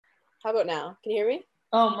How about now? Can you hear me?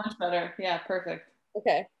 Oh, much better. Yeah, perfect.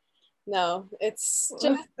 Okay. No, it's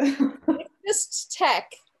just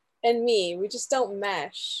tech and me. We just don't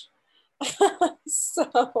mesh.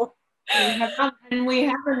 So We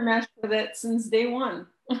haven't meshed with it since day one.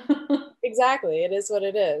 exactly, it is what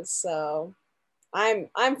it is. So I'm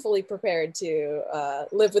fully prepared to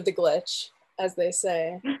live with the glitch, as they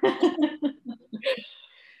say.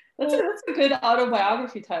 That's a good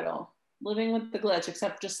autobiography title. Living with the glitch,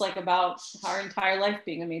 except just like about our entire life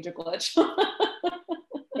being a major glitch.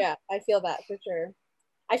 Yeah, I feel that for sure.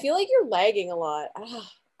 I feel like you're lagging a lot.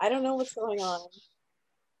 I don't know what's going on.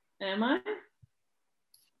 Am I?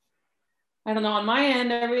 I don't know. On my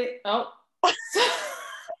end,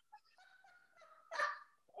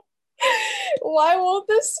 Why won't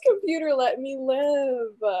this computer let me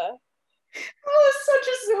live? that was such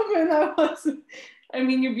a zoom in. I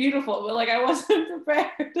mean, you're beautiful, but like I wasn't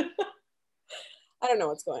prepared. I don't know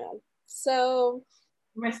what's going on. So,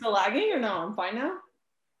 Am I still lagging or no? I'm fine now.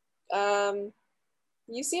 um,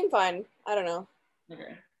 you seem fine. I don't know.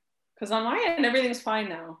 Okay. Because on my end, everything's fine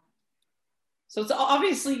now. So it's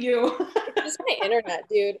obviously you. It's my internet,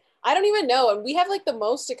 dude. I don't even know. And we have like the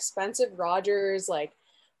most expensive Rogers, like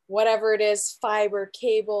whatever it is, fiber,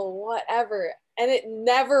 cable, whatever. And it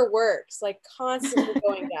never works, like constantly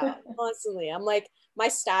going down, constantly. I'm like, my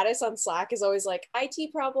status on Slack is always like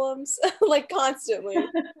IT problems, like constantly.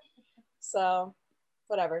 So,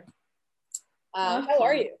 whatever. How are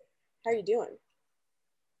Fun. you? How are you doing?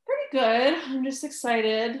 Pretty good. I'm just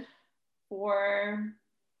excited for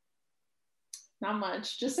not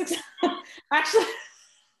much. Actually,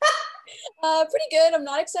 Pretty good. I'm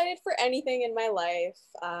not excited for anything in my life.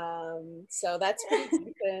 So that's pretty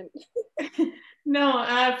decent.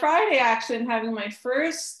 no. Friday, actually, I'm having my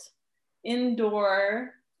first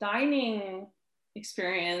indoor dining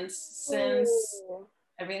experience since Ooh.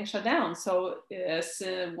 everything shut down. So it's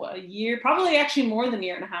a year, probably actually more than a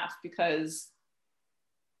year and a half, because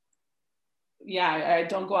yeah, I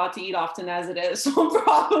don't go out to eat often as it is. So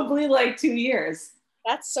probably like 2 years.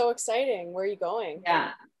 That's so exciting. Where are you going?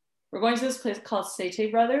 Yeah. We're going to this place called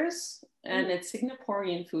Seiche Brothers, and Mm. it's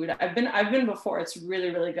Singaporean food. I've been before. It's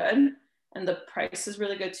really, really good. And the price is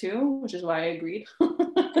really good too, which is why I agreed.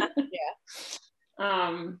 Yeah.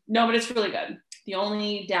 No, but it's really good. The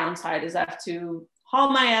only downside is I have to haul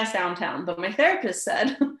my ass downtown. But my therapist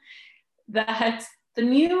said that the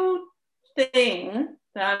new thing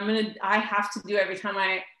that I have to do every time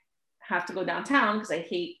I have to go downtown, because I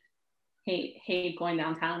hate going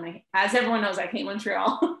downtown. As everyone knows, I hate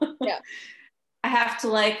Montreal. Yeah. I have to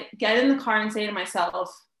like get in the car and say to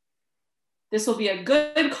myself, this will be a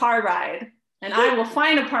good car ride and I will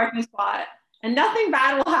find a parking spot and nothing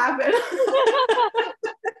bad will happen.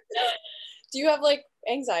 Do you have like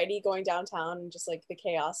anxiety going downtown and just like the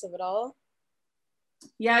chaos of it all?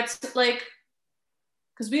 Yeah, it's like,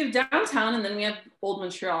 because we have downtown and then we have Old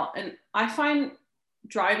Montreal. And I find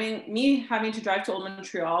having to drive to Old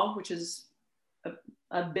Montreal, which is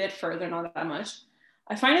a bit further, not that much,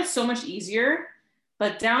 I find it so much easier.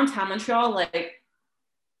 But downtown Montreal, like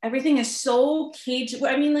everything is so caged.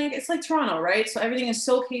 I mean, like it's like Toronto, right? So everything is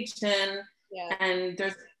so caged in, Yeah. and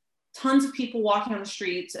there's tons of people walking on the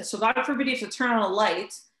streets. So God forbid you have to turn on a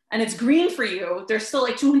light and it's green for you. There's still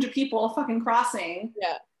like 200 people fucking crossing.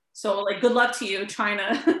 Yeah. So like, good luck to you trying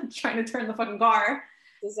to trying to turn the fucking car.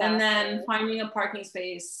 And then Disaster. finding a parking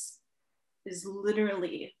space is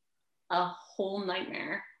literally a whole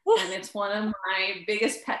nightmare. And it's one of my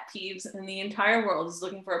biggest pet peeves in the entire world is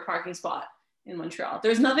looking for a parking spot in Montreal.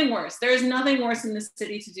 There's nothing worse. There's nothing worse in this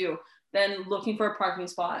city to do than looking for a parking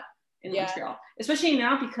spot in Yeah. Montreal, especially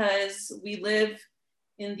now because we live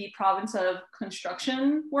in the province of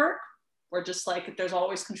construction work, where just like there's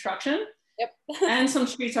always construction. Yep. And some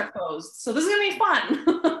streets are closed. So this is gonna be I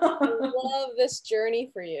fun. love this journey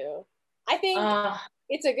for you. I think uh,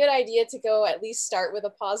 it's a good idea to go at least start with a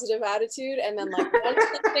positive attitude, and then like once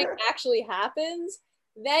something actually happens,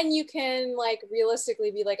 then you can like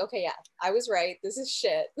realistically be like, okay, yeah, I was right, this is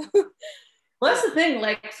shit. well, that's the thing.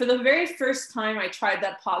 Like for the very first time I tried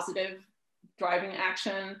that positive driving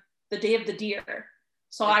action the day of the deer.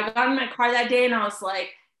 So I got in my car that day and I was like,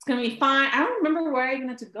 it's gonna be fine. I don't remember where I even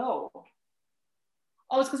had to go.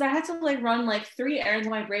 Oh, it's because I had to like run like 3 errands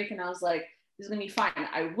on my break, and I was like, this is gonna be fine.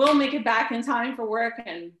 I will make it back in time for work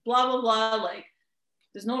and blah blah blah. Like,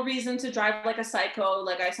 there's no reason to drive like a psycho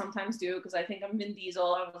like I sometimes do, because I think I'm Vin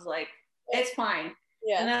Diesel. I was like, it's fine. And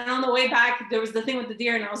Yeah. then on the way back, there was the thing with the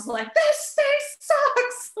deer, and I was like, this thing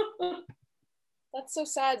sucks. That's so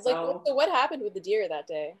sad. Like, So, so what happened with the deer that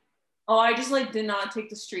day? oh, I just like did not take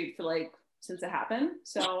the street for like since it happened.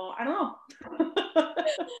 So I don't know.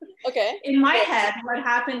 Okay. In my head, what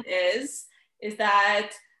happened is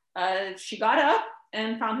that she got up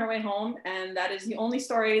and found her way home, and that is the only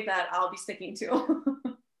story that I'll be sticking to.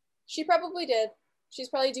 She probably did. She's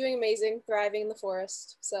probably doing amazing, thriving in the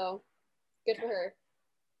forest. So good for her.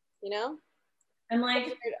 You know? And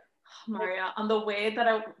like, Maria, on the way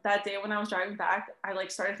that day when I was driving back, I like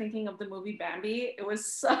started thinking of the movie Bambi. It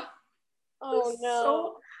was so, oh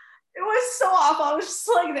no. It was so awful. I was just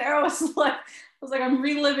like there. I was like, I'm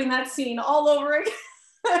reliving that scene all over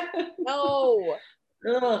again. No.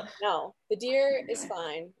 Ugh. No. The deer is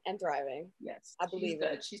fine and thriving. Yes. I believe she's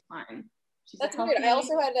good. it. She's fine. She's That's healthy... weird. I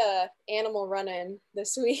also had a animal run-in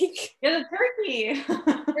this week. Yeah, the turkey.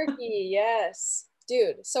 Turkey, yes.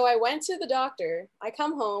 Dude, so I went to the doctor. I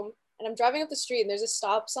come home and I'm driving up the street and there's a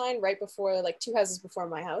stop sign right before, like 2 houses before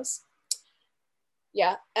my house.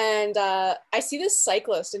 Yeah, and I see this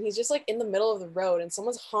cyclist and he's just like in the middle of the road and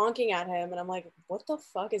someone's honking at him and I'm like, what the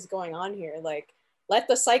fuck is going on here? Like, let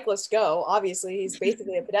the cyclist go. Obviously, he's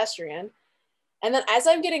basically a pedestrian. And then as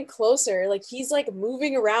I'm getting closer, like he's like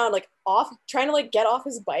moving around, like off, trying to like get off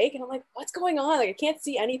his bike. And I'm like, what's going on? Like I can't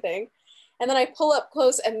see anything. And then I pull up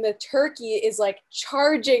close and the turkey is like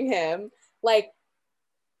charging him. Like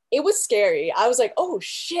it was scary. I was like, oh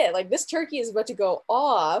shit, like this turkey is about to go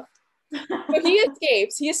off. But he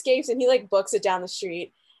escapes and he like books it down the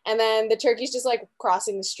street. And then the turkey's just like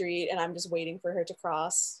crossing the street and I'm just waiting for her to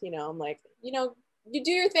cross. You know, I'm like, you know, you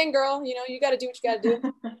do your thing, girl. You know, you got to do what you got to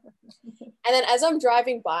do. And then as I'm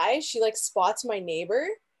driving by, she like spots my neighbor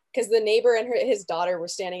because the neighbor and his daughter were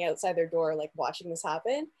standing outside their door, like watching this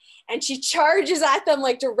happen. And she charges at them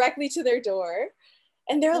like directly to their door.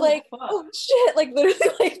 And they're like, fuck. Oh shit, like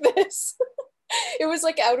literally like this. It was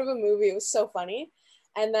like out of a movie. It was so funny.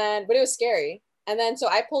 And then, but it was scary. And then, so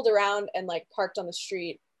I pulled around and like parked on the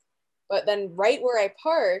street. But then right where I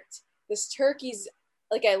parked, this turkey's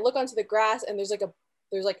like, I look onto the grass and there's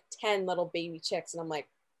like 10 little baby chicks. And I'm like,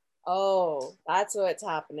 oh, that's what's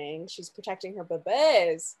happening. She's protecting her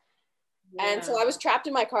babies. Yeah. And so I was trapped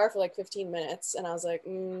in my car for like 15 minutes and I was like,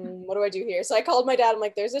 what do I do here? So I called my dad. I'm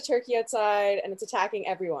like, there's a turkey outside and it's attacking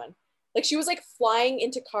everyone. Like she was like flying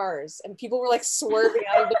into cars and people were like swerving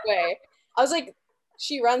out of the way. I was like,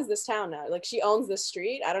 she runs this town now. Like she owns this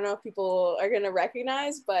street. I don't know if people are going to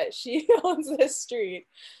recognize, but she owns this street.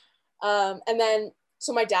 And then,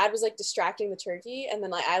 so my dad was like distracting the turkey. And then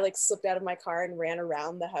like, I like slipped out of my car and ran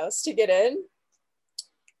around the house to get in.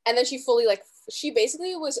 And then she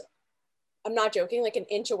basically was, I'm not joking, like an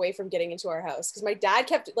inch away from getting into our house. Cause my dad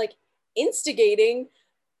kept like instigating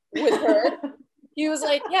with her. He was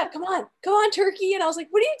like, yeah, come on, turkey. And I was like,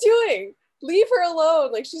 what are you doing? Leave her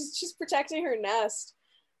alone. Like she's protecting her nest.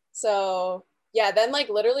 So yeah, then like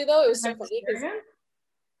literally though, it was so funny because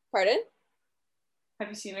pardon? Have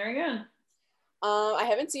you seen her again? I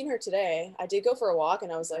haven't seen her today. I did go for a walk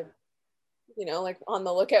and I was like, you know, like on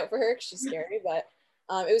the lookout for her because she's scary. But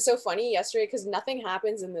it was so funny yesterday because nothing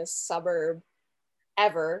happens in this suburb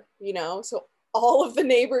ever, you know. So all of the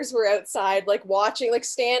neighbors were outside, like watching, like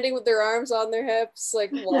standing with their arms on their hips, like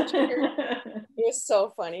watching her. It was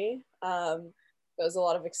so funny. There was a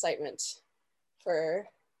lot of excitement for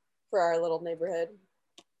our little neighborhood.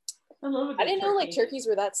 I love it. I didn't know like turkeys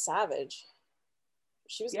were that savage.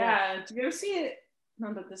 She was Did you ever see it?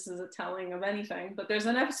 Not that this is a telling of anything, but there's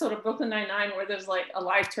an episode of Brooklyn Nine-Nine where there's like a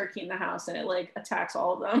live turkey in the house and it like attacks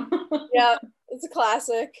all of them. Yeah, it's a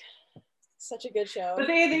classic. Such a good show. But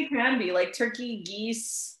they can be like turkey,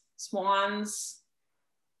 geese, swans.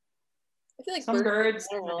 I feel like some birds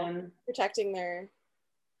and protecting their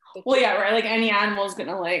well, yeah, right. Like any animal's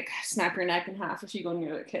gonna like snap your neck in half if you go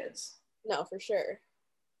near their kids. No, for sure.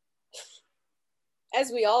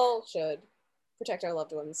 As we all should protect our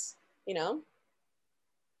loved ones, you know?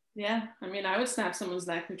 Yeah, I mean, I would snap someone's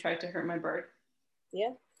neck who tried to hurt my bird.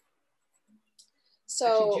 Yeah.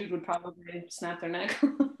 So actually, Jude would probably snap their neck.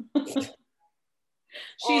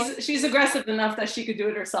 She's aggressive enough that she could do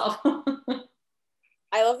it herself.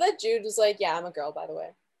 I love that Jude was like, yeah, I'm a girl, by the way.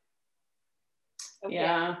 Okay.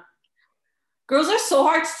 Yeah. Girls are so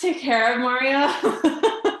hard to take care of, Maria.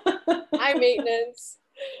 High maintenance.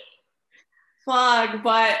 Fuck,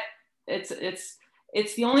 but it's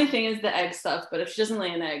the only thing is the egg stuff, but if she doesn't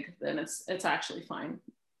lay an egg, then it's actually fine.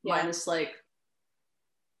 Yeah. Minus like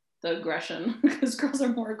the aggression, because girls are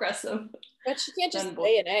more aggressive. But she can't just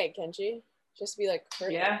lay an egg, can she? Just be like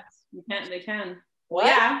perfect. Yeah, they can. Well,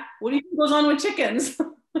 yeah. What do you think goes on with chickens?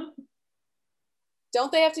 Don't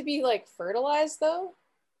they have to be like fertilized though?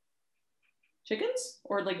 Chickens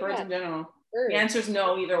or like birds in general? Birds. The answer is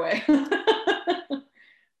no either way.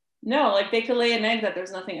 No, like they could lay an egg that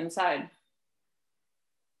there's nothing inside.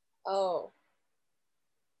 Oh.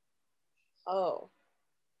 Oh.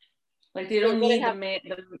 Like they So it don't wouldn't need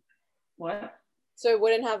have, what? so it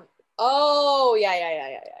wouldn't have, oh,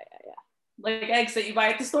 yeah. Like eggs that you buy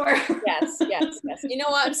at the store. Yes. You know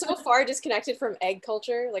what? I'm so far disconnected from egg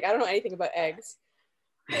culture. Like, I don't know anything about eggs.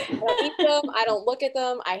 I don't eat them. I don't look at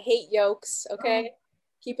them. I hate yolks. Okay.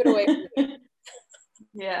 Keep it away from me.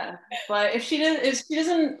 Yeah, but if she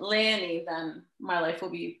doesn't lay any, then my life will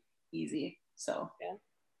be easy. So Yeah.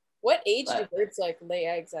 What age do but birds like lay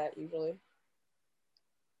eggs at usually?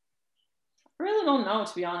 I really don't know,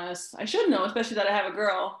 to be honest. I should know, especially that I have a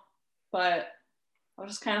girl, but I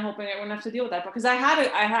was just kind of hoping I wouldn't have to deal with that because I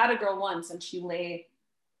had a girl once and she laid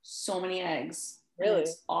so many eggs and Really?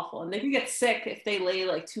 it's awful. And they can get sick if they lay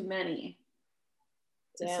like too many.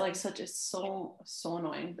 It's Damn. like it's so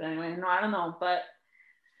annoying. But anyway, no, I don't know. But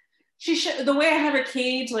she should, the way I have her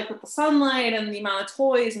cage, like with the sunlight and the amount of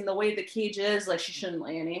toys and the way the cage is, like she shouldn't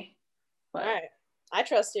lay any. All But right. I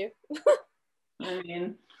trust you. I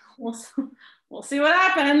mean, we'll we'll see what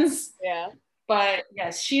happens. Yeah. But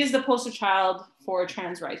yes, she is the poster child for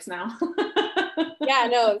trans rights now. Yeah,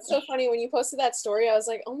 no, it's so funny. When you posted that story, I was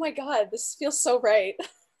like, oh my God, this feels so right.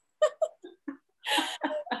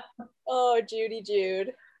 Oh, Judy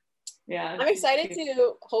Jude. Yeah. I'm excited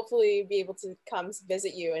to hopefully be able to come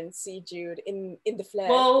visit you and see Jude in the flesh.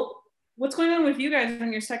 Well, what's going on with you guys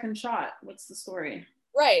on your second shot? What's the story?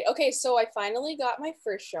 Right. Okay, so I finally got my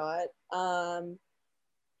first shot.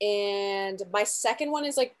 And my second one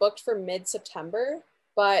is like booked for mid-September.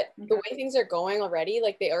 But the way things are going already,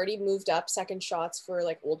 like they already moved up second shots for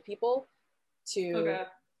like old people to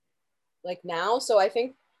like now. So I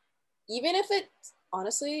think even if it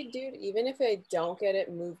honestly, dude, even if I don't get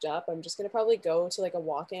it moved up, I'm just gonna probably go to like a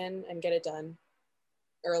walk-in and get it done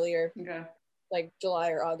earlier, like July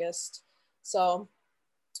or August. So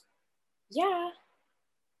yeah.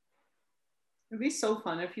 It'd be so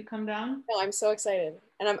fun if you come down. No, I'm so excited.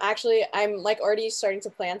 And I'm like already starting to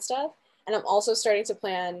plan stuff. And I'm also starting to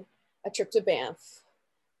plan a trip to Banff,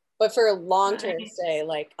 but for a long-term stay,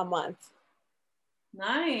 like a month.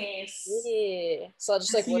 Nice. Yeah. So I'll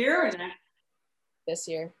just This like work year or next? this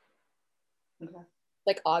year. Okay.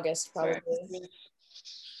 Like August probably. Sorry.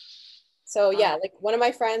 So yeah, like one of my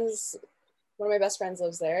best friends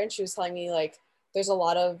lives there, and she was telling me like there's a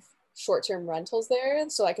lot of short-term rentals there,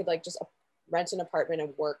 so I could like just rent an apartment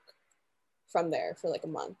and work from there for like a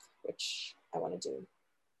month, which I want to do.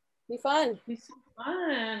 Be fun. Be so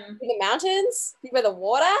fun. In the mountains, be by the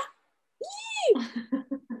water.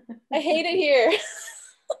 I hate it here.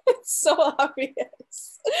 It's so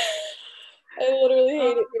obvious. I literally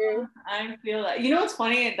hate it here. I feel that. You know what's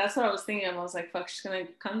funny? That's what I was thinking. I was like, fuck, she's gonna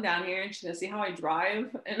come down here and she's gonna see how I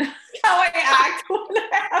drive and how I act when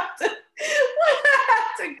I have to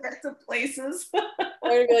get to places. I'm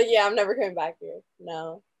gonna be like, yeah, I'm never coming back here.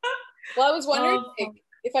 No. Well, I was wondering like,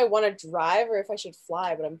 if I want to drive or if I should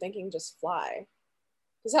fly, but I'm thinking just fly.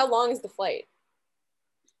 Because how long is the flight?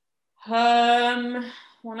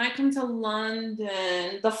 When I come to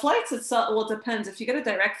London, the flights itself, well, it depends. If you get a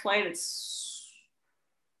direct flight, it's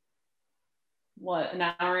what, an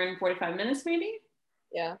hour and 45 minutes maybe?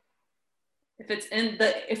 Yeah.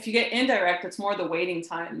 If you get indirect, it's more the waiting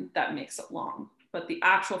time that makes it long. But the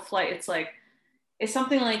actual flight, it's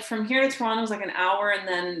something like from here to Toronto is like an hour, and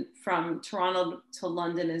then from Toronto to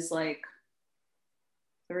London is like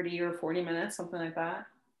 30 or 40 minutes, something like that.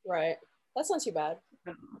 Right. That's not too bad.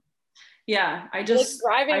 Yeah, I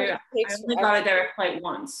only got a direct flight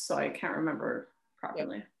once, so I can't remember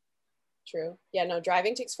properly. Yep. True. Yeah, no,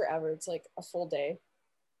 driving takes forever. It's like a full day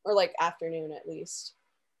or like afternoon at least.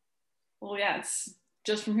 Well, yeah, it's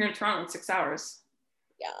just from here to Toronto, it's 6 hours.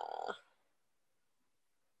 Yeah. I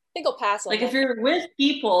think I'll pass on like that. If you're with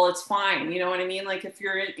people, it's fine. You know what I mean? Like if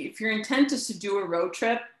your intent is to do a road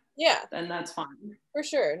trip, yeah, then that's fine. For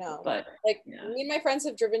sure. No. But like me and my friends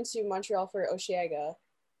have driven to Montreal for Osheaga,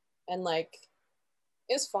 and like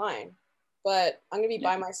it's fine. But I'm gonna be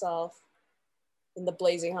by myself in the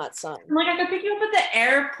blazing hot sun. Like I could pick you up at the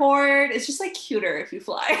airport. It's just like cuter if you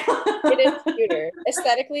fly. It is cuter.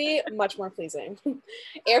 Aesthetically, much more pleasing.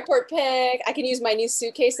 Airport pick. I can use my new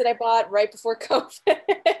suitcase that I bought right before COVID.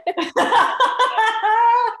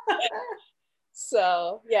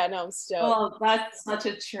 So yeah, no, I'm stoked. Oh, that's such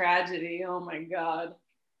a tragedy. Oh my God.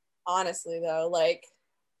 Honestly though, like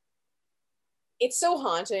it's so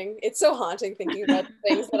haunting. It's so haunting thinking about the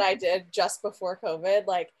things that I did just before COVID.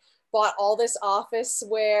 Like bought all this office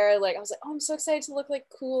wear. Like I was like, oh, I'm so excited to look like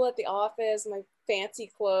cool at the office. My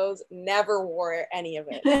fancy clothes. Never wore any of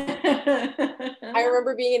it. I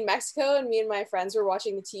remember being in Mexico and me and my friends were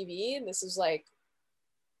watching the TV, and this was like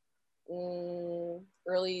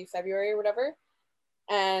early February or whatever.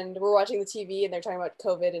 And we're watching the TV and they're talking about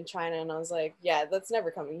COVID in China. And I was like, yeah, that's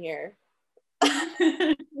never coming here.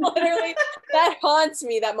 Literally, that haunts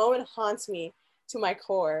me. That moment haunts me to my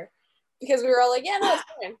core because we were all like, yeah, no, it's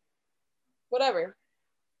fine. Whatever.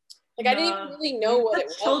 Like, I didn't even really know what it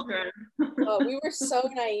was. Children. We were so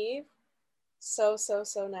naive. So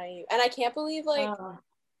naive. And I can't believe, like,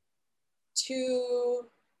 2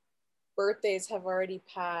 birthdays have already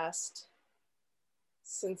passed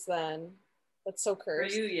since then. That's so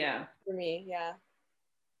cursed. For you, yeah. For me, yeah.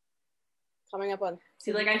 Coming up on.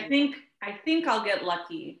 See, like, I think I'll get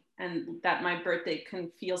lucky and that my birthday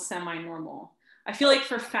can feel semi-normal. I feel like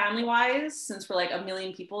for family-wise, since we're like 1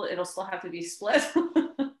 million people, it'll still have to be split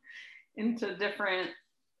into different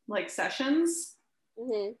like sessions.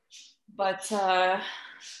 Mm-hmm. But I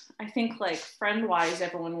think like friend-wise,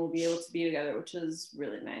 everyone will be able to be together, which is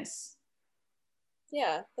really nice.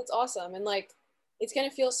 Yeah, that's awesome. And like, it's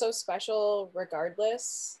gonna feel so special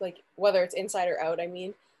regardless, like whether it's inside or out. I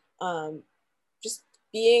mean, just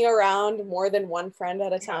being around more than one friend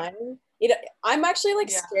at a time. I'm actually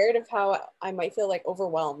like scared of how I might feel like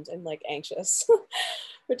overwhelmed and like anxious,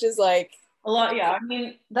 which is like a lot. Yeah, I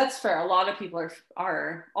mean, that's fair. A lot of people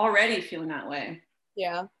are already feeling that way.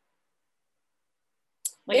 Yeah.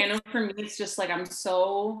 Like, I know for me, it's just like, I'm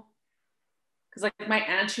so, because like my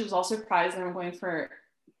aunt, she was all surprised that I'm going for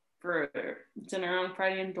dinner on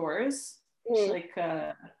Friday indoors. Mm-hmm.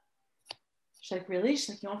 She's like, really? She's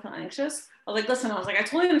like, you don't feel anxious? I was like, listen, I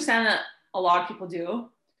totally understand that a lot of people do.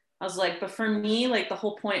 I was like, but for me, like the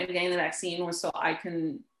whole point of getting the vaccine was so I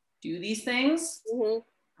can do these things. Mm-hmm.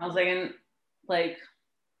 I was like, and like,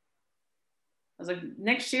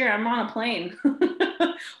 next year I'm on a plane.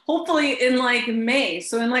 Hopefully in like May.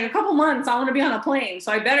 So in like a couple months, I want to be on a plane.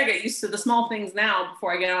 So I better get used to the small things now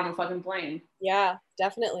before I get on a fucking plane. Yeah,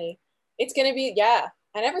 definitely. It's going to be, I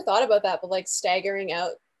never thought about that, but like staggering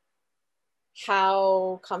out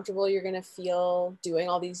how comfortable you're going to feel doing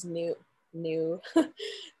all these new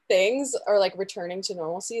things or like returning to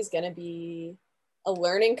normalcy is going to be a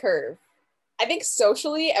learning curve. I think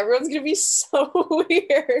socially, everyone's going to be so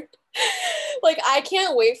weird. Like, I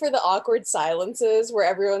can't wait for the awkward silences where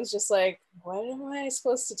everyone's just like, what am I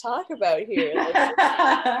supposed to talk about here? Like,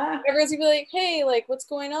 everyone's gonna be like, hey, like, what's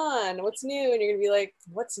going on? What's new? And you're gonna be like,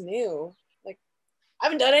 what's new? Like, I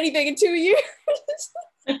haven't done anything in 2 years.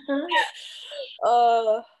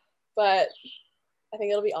 But I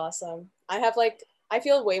think it'll be awesome. I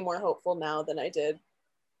feel way more hopeful now than I did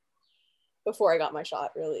before I got my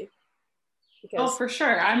shot, really. Because for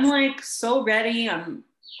sure. I'm like so ready. I'm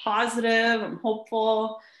positive. I'm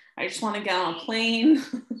hopeful. I just want to get on a plane.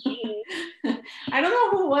 Mm-hmm. I don't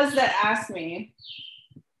know who it was that asked me,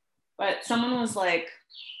 but someone was like,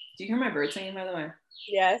 do you hear my bird singing, by the way?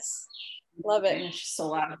 Yes. Love it. She's so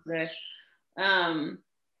loud today.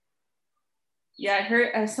 Yeah, I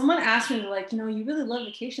heard someone asked me, like, you really love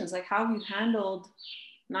vacations. Like, how have you handled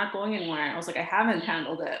not going anywhere? I was like, I haven't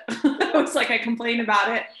handled it. I was like, I complain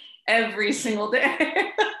about it every single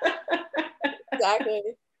day. Exactly.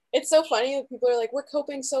 It's so funny that people are like, we're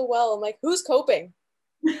coping so well. I'm like, who's coping?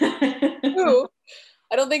 Who?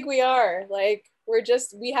 I don't think we are. Like,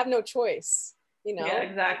 we have no choice, Yeah,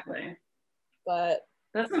 exactly. But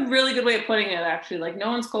that's a really good way of putting it, actually. Like, no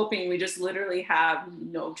one's coping. We just literally have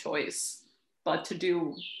no choice but to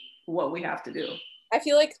do what we have to do. I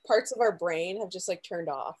feel like parts of our brain have just like turned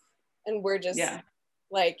off and we're just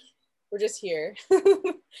like, we're just here.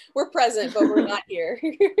 We're present, but we're not here.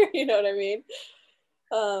 You know what I mean?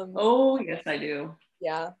 Oh, yes, I do.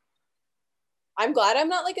 Yeah. I'm glad I'm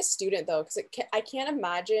not like a student though, because I can't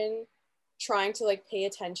imagine trying to like pay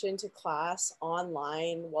attention to class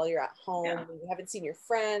online while you're at home. Yeah. You haven't seen your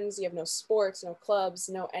friends, you have no sports, no clubs,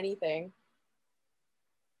 no anything.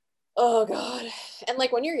 Oh God. And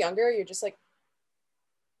like when you're younger, you're just like,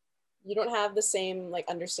 you don't have the same like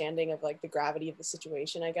understanding of like the gravity of the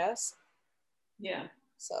situation, I guess. Yeah.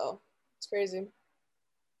 So it's crazy.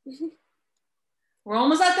 We're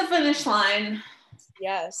almost at the finish line.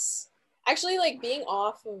 Yes. Actually, like being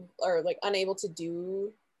off of or like unable to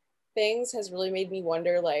do things has really made me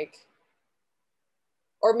wonder, like,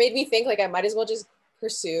 or made me think like I might as well just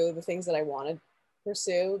pursue the things that I want to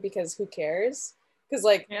pursue, because who cares? Because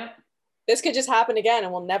like this could just happen again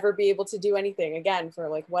and we'll never be able to do anything again for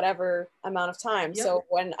like whatever amount of time. So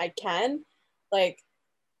when I can, like,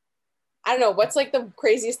 I don't know, what's like the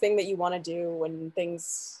craziest thing that you want to do when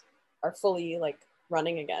things are fully like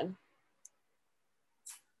running again?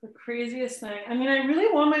 The craziest thing. I mean, I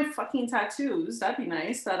really want my fucking tattoos. That'd be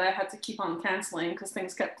nice, that I had to keep on canceling because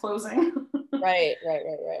things kept closing. Right.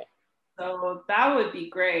 So that would be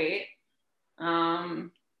great. I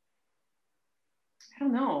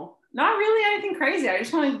don't know. Not really anything crazy. I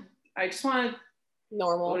just want to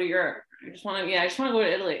Normal. go to Europe. I just want to go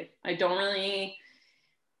to Italy. I don't really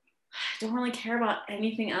care about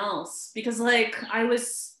anything else, because like I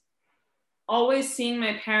was always seeing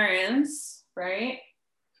my parents, right?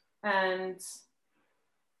 And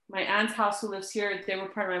my aunt's house who lives here, they were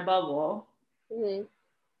part of my bubble. Mm-hmm.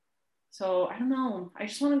 So I don't know. I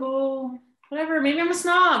just want to go, whatever. Maybe I'm a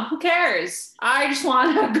snob. Who cares? I just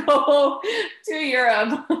want to go to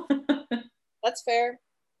Europe. That's fair.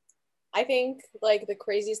 I think like the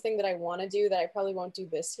craziest thing that I want to do that I probably won't do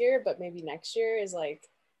this year, but maybe next year, is like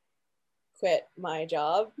quit my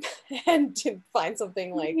job and to find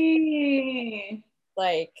something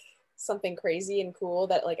like something crazy and cool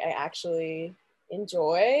that like I actually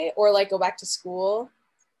enjoy, or like go back to school.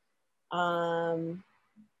 I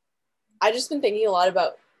just been thinking a lot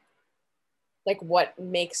about like what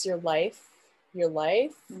makes your life your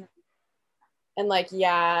life. Mm-hmm. And like,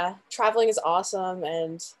 yeah, traveling is awesome,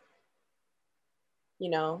 and you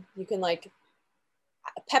know, you can like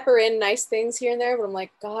pepper in nice things here and there, but I'm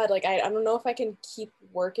like, God, like I don't know if I can keep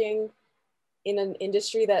working in an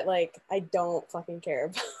industry that like I don't fucking care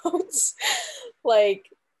about. Like,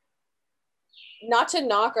 not to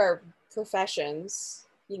knock our professions,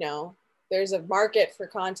 you know, there's a market for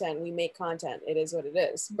content, we make content, it is what it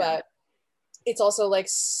is. Yeah. But it's also like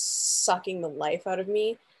sucking the life out of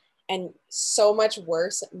me, and so much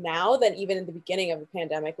worse now than even in the beginning of the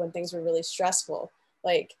pandemic when things were really stressful.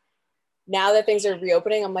 Like now that things are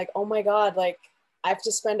reopening, I'm like, oh my God, like I have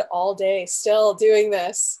to spend all day still doing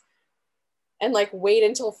this and like wait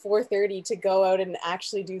until 4:30 to go out and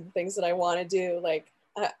actually do the things that I want to do. Like,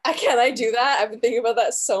 can I do that? I've been thinking about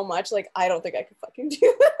that so much. Like, I don't think I could fucking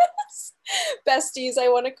do this. Besties, I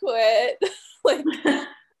want to quit. Like,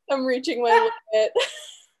 I'm reaching my limit.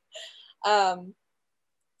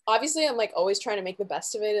 Obviously, I'm like always trying to make the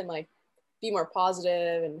best of it and like be more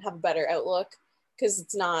positive and have a better outlook, because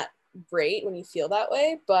it's not great when you feel that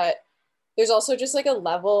way. But there's also just like a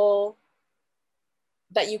level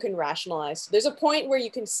that you can rationalize. There's a point where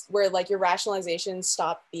where like your rationalizations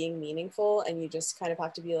stop being meaningful, and you just kind of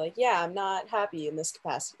have to be like, yeah, I'm not happy in this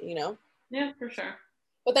capacity, you know? Yeah, for sure.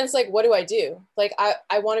 But then it's like, what do I do? Like,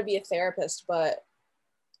 I want to be a therapist, but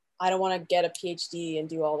I don't want to get a PhD and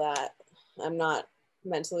do all that. I'm not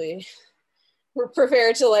mentally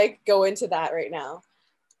prepared to like go into that right now.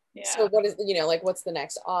 Yeah. So what is, you know, like what's the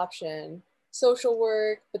next option? Social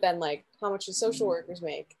work, but then like how much do social workers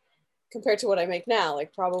make compared to what I make now?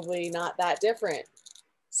 Like probably not that different.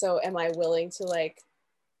 So am I willing to like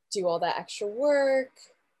do all that extra work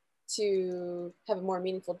to have a more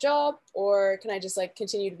meaningful job, or can I just like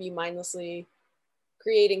continue to be mindlessly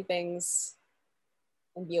creating things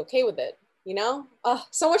and be okay with it? You know,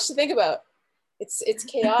 so much to think about. It's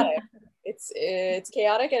chaotic. it's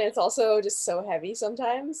chaotic, and it's also just so heavy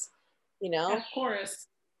sometimes, you know? Yeah, of course.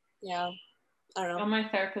 Yeah. I don't know. Oh, my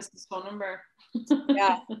therapist's phone number.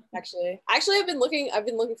 Yeah, actually I've been looking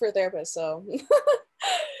for a therapist, so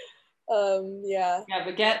yeah. Yeah,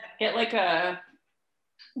 but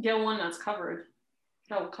get one that's covered.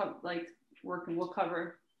 That will like working will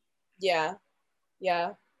cover. Yeah.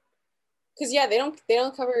 Because yeah, they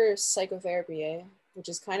don't cover psychotherapy, which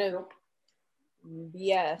is kind of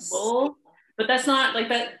BS. Well, but that's not like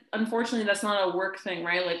that. Unfortunately, that's not a work thing,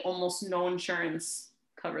 right? Like almost no insurance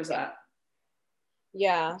covers that.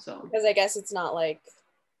 Yeah. So because I guess it's not like.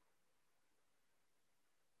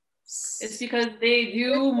 It's because they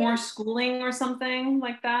do more schooling or something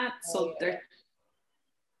like that. So yeah.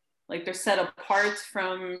 They're set apart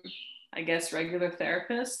from, I guess, regular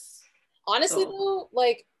therapists. Honestly, though,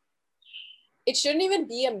 like it shouldn't even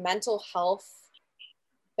be a mental health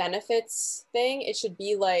benefits thing. It should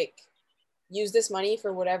be like, use this money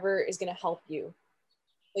for whatever is going to help you.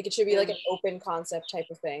 Like it should be like an open concept type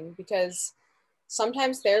of thing, because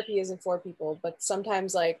sometimes therapy isn't for people, but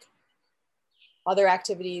sometimes like other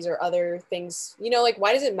activities or other things, you know, like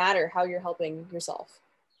why does it matter how you're helping yourself?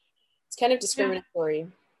 It's kind of discriminatory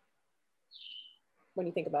when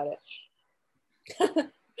you think about it.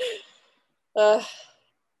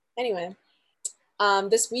 Anyway,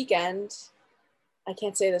 this weekend, I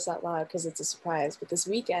can't say this out loud because it's a surprise, but this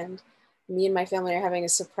weekend, me and my family are having a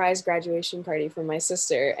surprise graduation party for my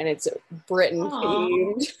sister, and it's Britain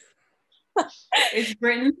themed. It's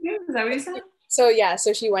Britain themed? Is that what you said? So yeah,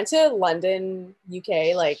 so she went to London,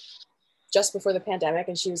 UK, like just before the pandemic,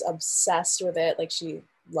 and she was obsessed with it. Like she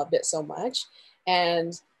loved it so much.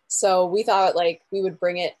 And so we thought like we would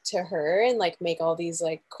bring it to her and like make all these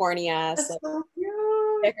like corny ass like,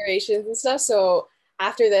 decorations and stuff. So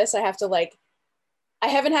after this, I have to like I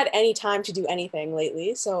haven't had any time to do anything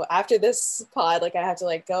lately. So after this pod, like I have to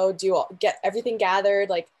like go get everything gathered,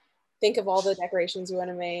 like think of all the decorations we want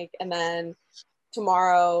to make, and then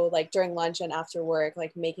tomorrow, like during lunch and after work,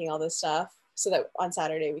 like making all this stuff so that on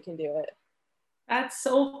Saturday we can do it. That's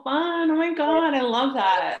so fun. Oh my God, I love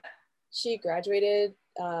that. She graduated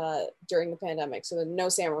during the pandemic, so no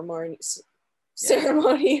ceremony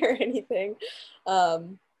or anything. Yeah,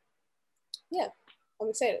 I'm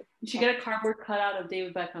excited. You should get a cardboard cutout of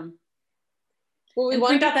David Beckham. Well, we and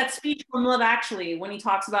want print out that speech from Love Actually when he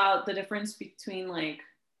talks about the difference between like,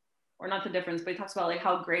 or not the difference, but he talks about like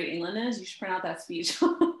how great England is. You should print out that speech.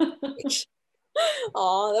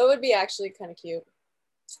 Oh, that would be actually kind of cute.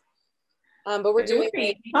 But we're doing.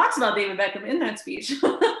 He talks about David Beckham in that speech.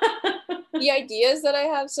 The ideas that I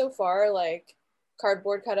have so far, like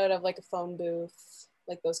cardboard cutout of like a phone booth,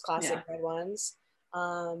 like those classic red ones.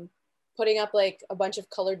 Putting up like a bunch of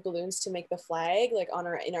colored balloons to make the flag, like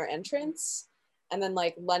in our entrance, and then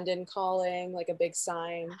like London Calling, like a big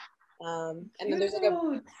sign. And then there's like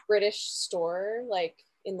a British store like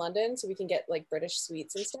in London, so we can get like British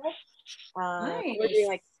sweets and stuff. Nice. We're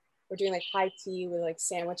doing like high tea with like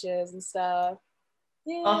sandwiches and stuff.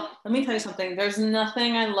 Yeah. Oh, let me tell you something. There's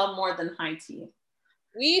nothing I love more than high tea.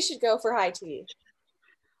 We should go for high tea.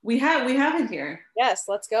 We have it here. Yes,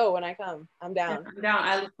 let's go when I come. I'm down. Yeah, I'm down.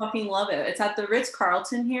 I fucking love it. It's at the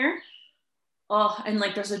Ritz-Carlton here. Oh, and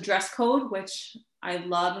like there's a dress code, which I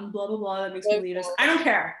love, and blah, blah, blah. That makes me leave. I don't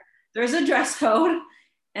care. There's a dress code,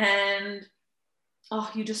 and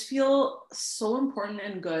you just feel so important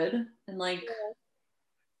and good. And like,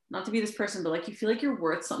 not to be this person, but like you feel like you're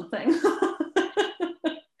worth something.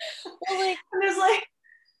 And there's like,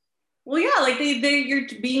 well, yeah, like you're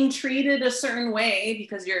being treated a certain way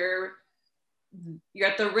because you're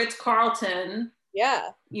at the Ritz-Carlton. Yeah.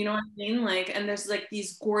 You know what I mean? Like, and there's like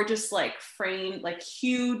these gorgeous, like framed, like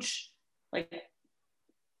huge, like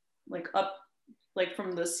up, like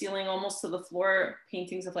from the ceiling almost to the floor,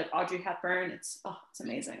 paintings of like Audrey Hepburn. It's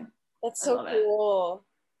amazing. That's so cool.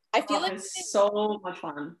 I feel like it's so much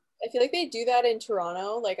fun. I feel like they do that in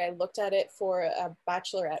Toronto. Like I looked at it for a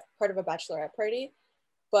part of a bachelorette party,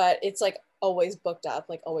 but it's like always booked up,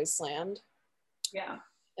 like always slammed. Yeah.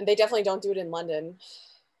 And they definitely don't do it in London.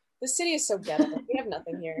 The city is so ghetto. We have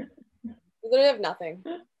nothing here. We literally have nothing.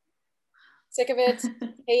 Sick of it.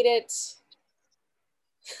 Hate it.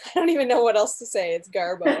 I don't even know what else to say. It's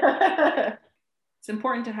garbo. It's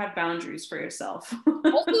important to have boundaries for yourself.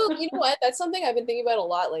 Also, you know what? That's something I've been thinking about a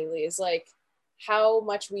lot lately is like how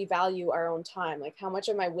much we value our own time. Like how much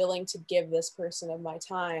am I willing to give this person of my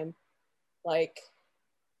time? Like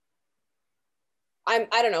I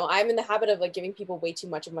don't know. I'm in the habit of like giving people way too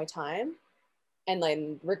much of my time and like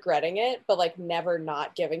regretting it, but like never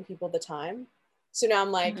not giving people the time. So now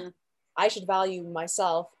I'm like, I should value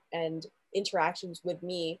myself and interactions with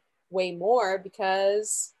me way more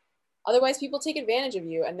because otherwise people take advantage of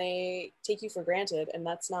you and they take you for granted, and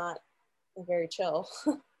that's not very chill.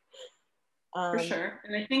 For sure.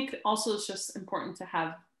 And I think also it's just important to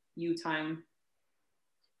have you time.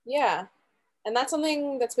 Yeah. And that's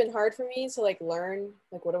something that's been hard for me to like learn,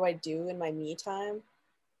 like what do I do in my me time?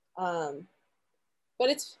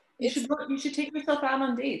 But you should take yourself out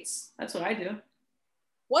on dates. That's what I do.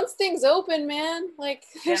 Once things open, man, like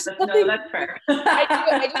that's fair.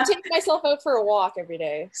 I do take myself out for a walk every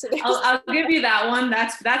day. So I'll give you that one.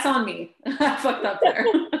 That's on me. I fucked up there.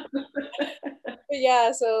 But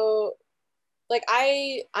yeah, so like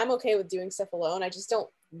I'm okay with doing stuff alone. I just don't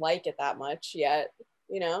like it that much yet,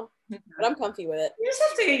 you know? But I'm comfy with it. You just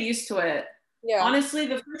have to get used to it. Yeah. Honestly,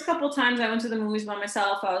 the first couple of times I went to the movies by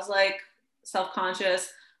myself, I was like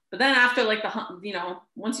self-conscious. But then after like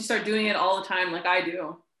once you start doing it all the time, like I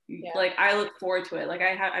do, like I look forward to it. Like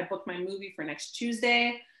I booked my movie for next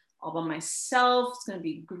Tuesday all by myself. It's gonna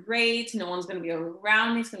be great. No one's gonna be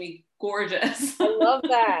around me. It's gonna be gorgeous. I love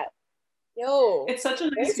that. Yo, it's such a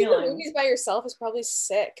nice feeling. Movies by yourself is probably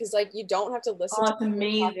sick because like you don't have to listen to it's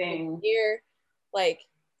amazing. Here, like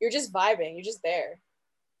you're just vibing. You're just there.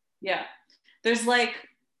 Yeah, there's like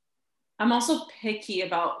I'm also picky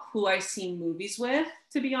about who I see movies with.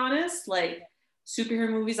 To be honest, like superhero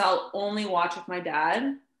movies, I'll only watch with my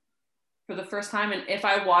dad for the first time, and if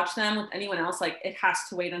I watch them with anyone else, like it has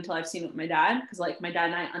to wait until I've seen it with my dad because like my dad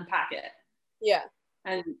and I unpack it. Yeah,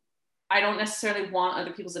 and I don't necessarily want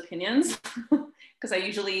other people's opinions because I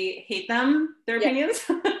usually hate their opinions.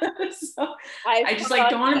 So I just like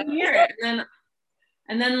don't want to hear it.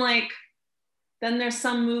 And then like, then there's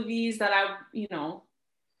some movies that I,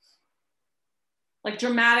 like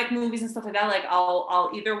dramatic movies and stuff like that. Like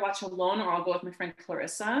I'll either watch alone or I'll go with my friend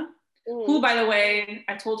Clarissa, who, by the way,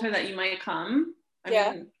 I told her that you might come. I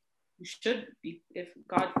Yeah. mean, you should be, if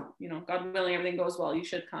God, you know, God willing, everything goes well, you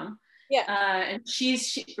should come. Yeah. And she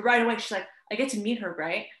right away, she's like, I get to meet her,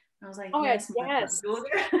 right? And I was like, Oh yes, yes. you'll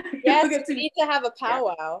Yes, get we to need to have a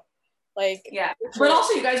powwow. Like, yeah. sure. But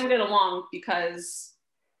also you guys will get along because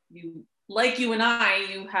you, like you and I,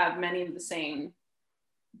 you have many of the same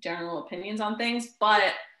general opinions on things,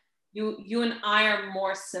 but you and I are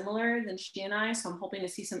more similar than she and I, so I'm hoping to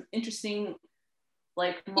see some interesting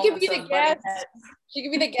like She could be moments the of butting guest. heads. She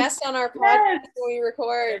could be the guest on our podcast Yes. when we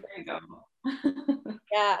record. There you go.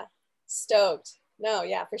 Yeah, stoked. No,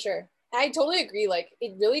 yeah, for sure. I totally agree. Like,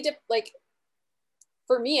 it really like,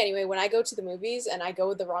 for me anyway, when I go to the movies and I go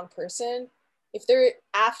with the wrong person, if they're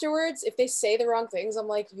afterwards, if they say the wrong things, I'm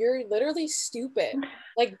like, you're literally stupid.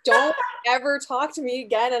 Like, don't ever talk to me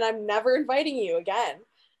again, and I'm never inviting you again.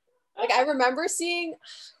 Like, I remember seeing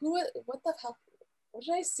what the hell, what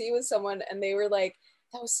did I see with someone, and they were like,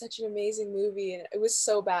 that was such an amazing movie, and it was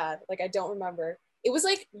so bad. Like, I don't remember. It was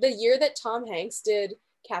like the year that Tom Hanks did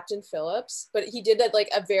Captain Phillips, but he did that like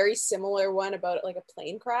a very similar one about like a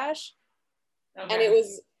plane crash. Okay. And it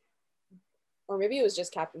was, or maybe it was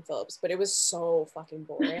just Captain Phillips, but it was so fucking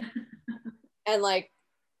boring. And like,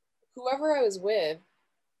 whoever I was with,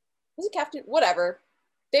 was it Captain, whatever,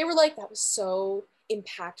 they were like, that was so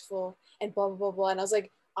impactful and blah blah blah blah. And I was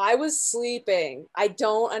like, I was sleeping. I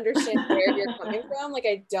don't understand where you're coming from. Like,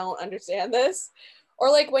 I don't understand this. Or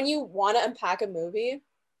like when you want to unpack a movie,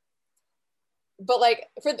 but like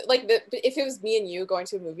for like if it was me and you going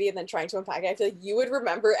to a movie and then trying to unpack it, I feel like you would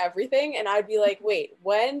remember everything, and I'd be like, wait,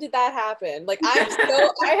 when did that happen? Like, I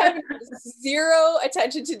have zero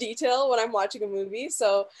attention to detail when I'm watching a movie,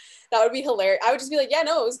 so that would be hilarious. I would just be like, yeah,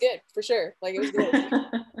 no, it was good for sure. Like, it was good.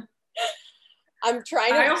 I'm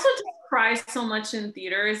trying to. I also just cry so much in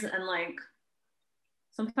theaters, and like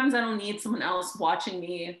sometimes I don't need someone else watching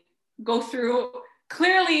me go through,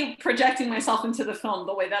 clearly projecting myself into the film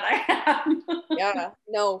the way that I am. Yeah,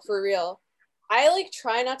 no, for real. I like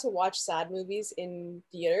try not to watch sad movies in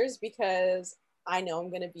theaters because I know I'm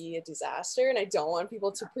gonna be a disaster and I don't want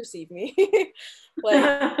people to perceive me.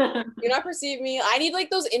 Like, do not perceive me. I need like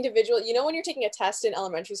those individual, you know, when you're taking a test in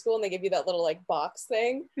elementary school and they give you that little like box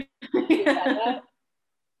thing.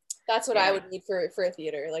 That's what I would need for a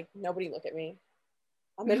theater. Like, nobody look at me.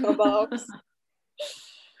 I'm in my box.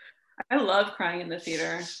 I love crying in the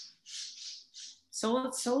theater. So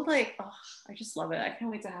it's so like, oh, I just love it. I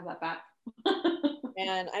can't wait to have that back.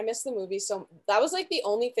 And I miss the movies. So that was like the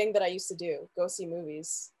only thing that I used to do, go see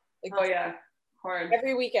movies. Like, oh yeah, hard.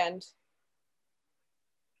 every weekend.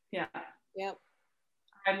 Yeah. Yep.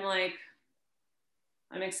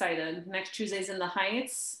 I'm excited. Next Tuesday's In the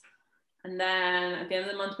Heights. And then at the end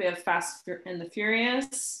of the month, we have Fast and the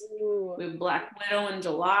Furious. Ooh. We have Black Widow in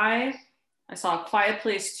July. I saw A Quiet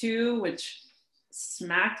Place 2, which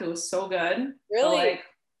smacked. It was so good. Really? But like,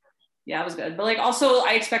 yeah, it was good. But like, also,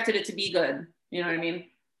 I expected it to be good. You know what I mean?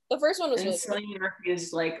 The first one was and really Cillian Murphy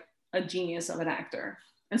is like a genius of an actor.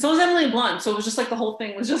 And so is Emily Blunt. So it was just like the whole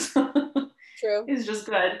thing was just true. It's just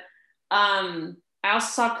good. I also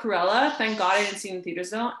saw Cruella. Thank God I didn't see it in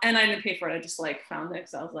theaters though. And I didn't pay for it. I just like found it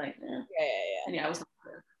because I was like, eh. Yeah. And yeah, it was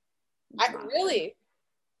not good. Really?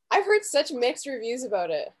 I've heard such mixed reviews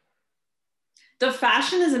about it. The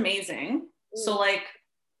fashion is amazing. So like,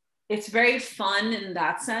 it's very fun in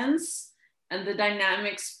that sense. And the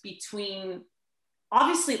dynamics between,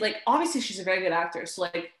 obviously she's a very good actor. So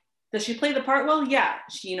like, does she play the part well? Yeah.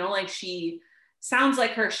 She, you know, like she sounds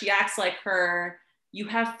like her, she acts like her. You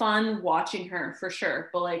have fun watching her for sure.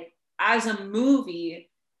 But like, as a movie,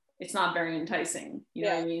 it's not very enticing. You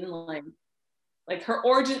know what I mean? Like her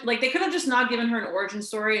origin, like they could have just not given her an origin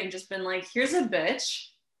story and just been like, here's a bitch.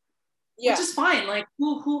 Yeah. Which is fine. Like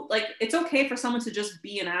who like it's okay for someone to just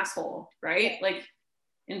be an asshole, right? Yeah. Like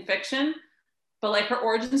in fiction. But like her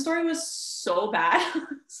origin story was so bad.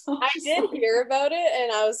 So I did hear about it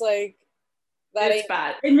and I was like, that it's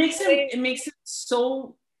bad. It makes it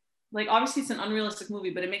so like, obviously it's an unrealistic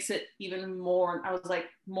movie, but it makes it even more, I was like,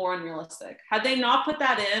 more unrealistic. Had they not put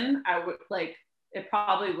that in, I would like, it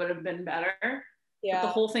probably would have been better. Yeah. But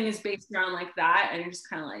the whole thing is based around like that, and you're just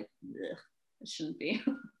kind of like, it shouldn't be.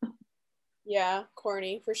 Yeah,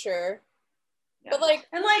 corny for sure. Yeah. But like,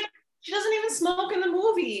 and like, she doesn't even smoke in the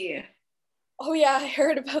movie. Oh yeah, I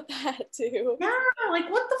heard about that too. Yeah, like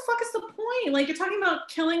what the fuck is the point? Like, you're talking about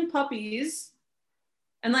killing puppies,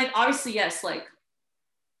 and like, obviously, yes, like,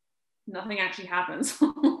 nothing actually happens.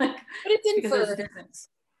 Like, but it's inferred.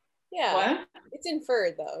 Yeah. What? It's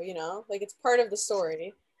inferred though, you know? Like, it's part of the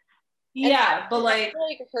story. Yeah, but like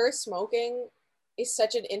her smoking is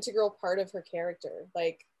such an integral part of her character.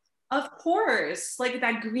 Like, Of course, like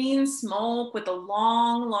that green smoke with a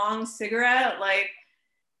long cigarette, like,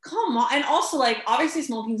 come on. And also, like, obviously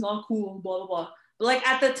smoking's not cool, blah, blah, blah. But like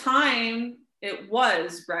at the time, it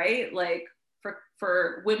was, right? Like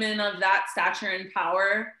for women of that stature and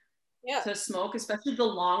power Yeah. to smoke, especially the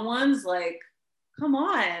long ones, like, come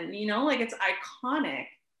on, you know, like it's iconic.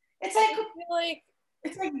 It's I like feel like,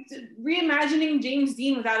 it's like reimagining James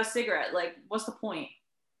Dean without a cigarette. Like, what's the point?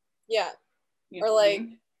 yeah. You Or know what I like,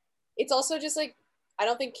 mean? it's also just like, I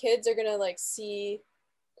don't think kids are gonna like see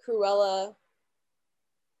Cruella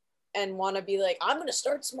and want to be like, I'm gonna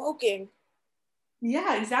start smoking.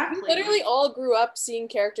 Yeah, We exactly. literally all grew up seeing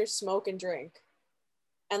characters smoke and drink.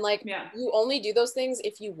 And like, Yeah. you only do those things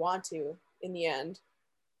if you want to in the end.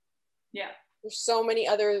 Yeah. There's so many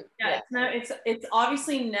other, Yeah, it's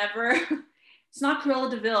obviously never it's not Cruella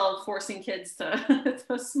DeVille forcing kids to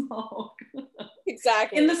to smoke. In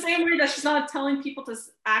exactly. the same way that she's not telling people to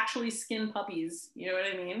actually skin puppies. You know what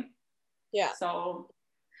I mean? Yeah. So,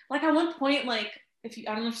 like at one point, like if you,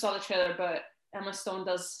 I don't know if you saw the trailer, but Emma Stone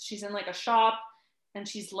she's in like a shop and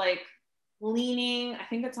she's like leaning, I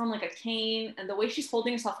think it's on like a cane, and the way she's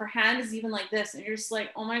holding herself, her hand is even like this, and you're just like,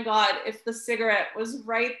 oh my God, if the cigarette was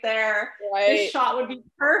right there, this Right. shot would be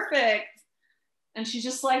perfect. And she's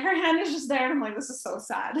just like, her hand is just there, and I'm like, this is so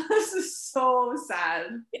sad. This is so sad.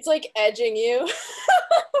 It's like edging you.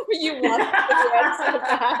 You want the cigarette so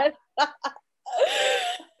bad.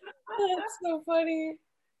 That's so funny.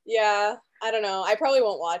 Yeah, I don't know. I probably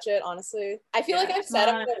won't watch it, honestly. I feel Yeah, like I've it's said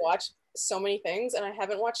I'm not. gonna watch so many things and I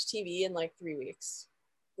haven't watched TV in like 3 weeks,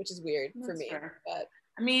 which is weird for That's me. fair. But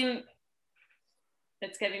I mean,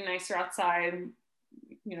 it's getting nicer outside,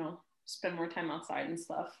 you know, spend more time outside and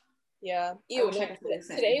stuff. yeah. I Ew, wish no. I could say the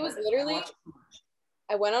same, Today was but I literally, watch too much.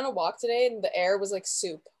 I went on a walk today and the air was like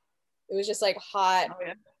soup. It was just like hot, Oh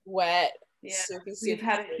yeah. wet, Yeah. soupy, We've soupy,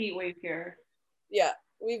 had a soup. heat wave here. Yeah.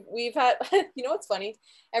 We've had you know what's funny?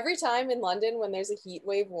 Every time in London when there's a heat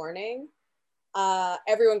wave warning,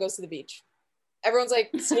 everyone goes to the beach. Everyone's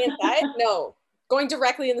like, stay inside? No. Going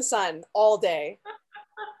directly in the sun all day.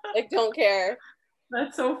 Like, don't care.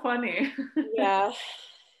 That's so funny. Yeah.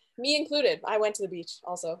 Me included. I went to the beach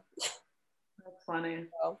also. That's funny.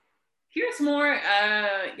 So, Here's more.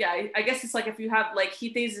 Yeah, I guess it's like if you have like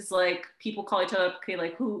heat days, is like people call each other up. Okay,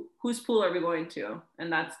 like whose pool are we going to?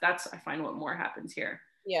 And that's I find what more happens here.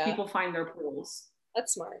 yeah, People find their pools,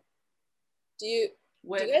 that's smart. Do you do you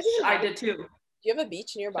which guys even I have did too. do you have a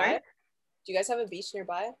beach nearby? Sorry. Do you guys have a beach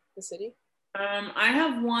nearby the city? I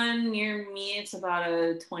have one near me. It's about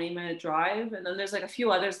a 20-minute drive, and then there's like a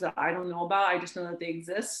few others that I don't know about. I just know that they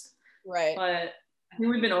exist. Right. But I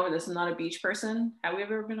think we've been over this. I'm not a beach person. Have we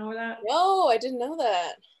ever been over that? No, I didn't know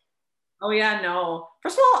that. Oh yeah, no.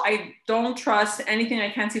 First of all, I don't trust anything I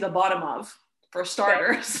can't see the bottom of, for Okay.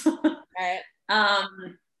 starters. All right.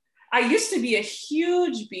 I used to be a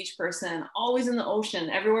huge beach person, always in the ocean.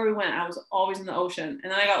 Everywhere we went, I was always in the ocean.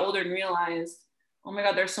 And then I got older and realized, oh my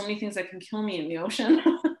God, there's so many things that can kill me in the ocean.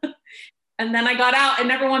 And then I got out and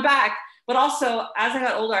never went back. But also, as I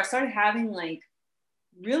got older, I started having like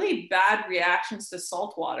really bad reactions to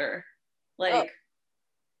salt water, Oh, like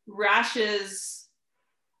rashes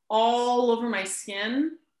all over my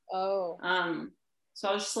skin. oh. So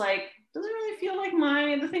I was just like, doesn't really feel like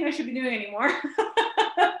the thing I should be doing anymore.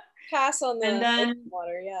 Pass on And the ocean then,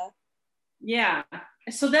 water, yeah. yeah.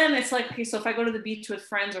 So then it's like, okay, so if I go to the beach with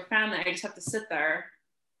friends or family, I just have to sit there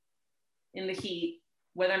in the heat,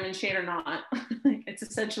 whether I'm in shade or not. It's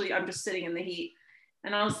essentially, I'm just sitting in the heat.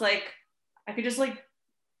 And I was like, I could just like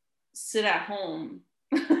sit at home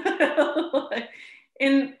like,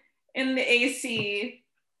 in the AC,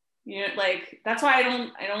 you know, like that's why I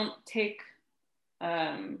don't take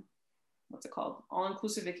what's it called,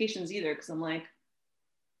 all-inclusive vacations either, because I'm like,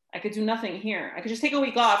 I could do nothing here. I could just take a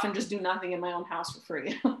week off and just do nothing in my own house for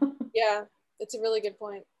free. Yeah, it's a really good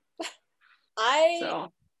point. I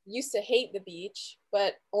So used to hate the beach,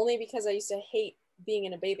 but only because I used to hate being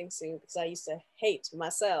in a bathing suit because I used to hate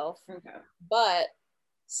myself. okay. But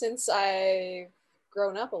since I've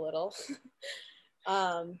grown up a little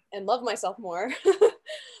and love myself more,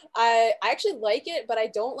 I actually like it, but I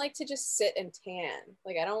don't like to just sit and tan.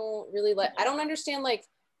 Like I don't really like. I don't understand like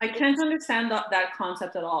I can't understand that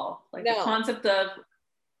concept at all. Like the no, concept of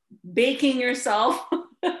baking yourself,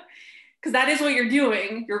 because that is what you're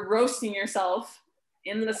doing. You're roasting yourself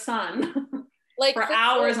in the sun like for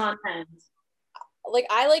hours on end. like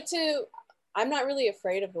I like to. I'm not really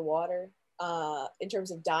afraid of the water in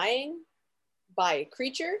terms of dying by a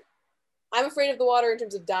creature. I'm afraid of the water in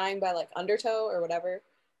terms of dying by like undertow or whatever.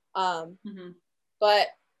 Mm-hmm. But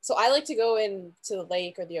so I like to go into the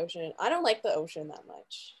lake or the ocean. I don't like the ocean that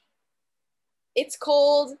much. It's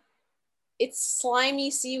cold. It's slimy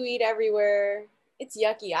seaweed everywhere. It's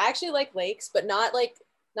yucky. I actually like lakes, but not like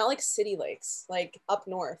city lakes, like up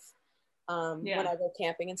north. When Yeah. I go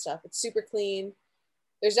camping and stuff, it's super clean.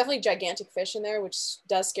 There's definitely gigantic fish in there, which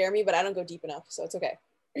does scare me, but I don't go deep enough, so it's okay.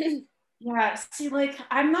 Yeah. See, like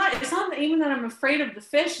it's not even that I'm afraid of the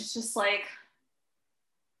fish. It's just like,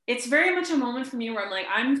 it's very much a moment for me where I'm like,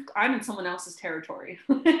 I'm in someone else's territory.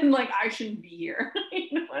 And like, I shouldn't be here.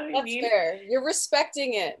 You know what I That's mean? fair. You're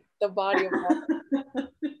respecting it, the body of water.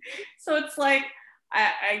 So it's like,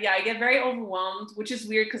 I get very overwhelmed, which is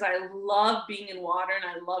weird because I love being in water and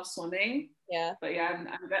I love swimming. Yeah. But yeah,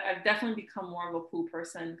 I've definitely become more of a pool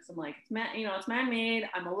person because I'm like, it's man-made.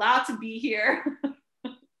 I'm allowed to be here.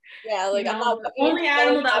 Yeah, You like I'm not know, the walking into only animal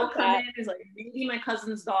someone's that will come habitat. in is like maybe my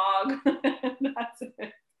cousin's dog. That's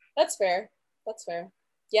it. That's fair. That's fair.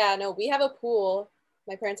 Yeah, no, we have a pool.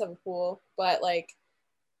 My parents have a pool, but like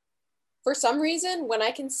for some reason, when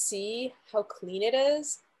I can see how clean it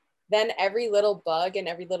is, then every little bug and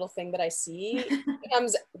every little thing that I see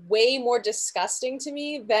becomes way more disgusting to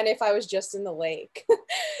me than if I was just in the lake. Yeah,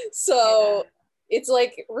 So it's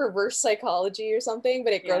like reverse psychology or something,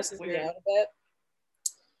 but it yeah, it's grosses me weird. out a bit.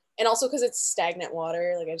 And also because it's stagnant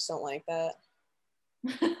water, like I just don't like that.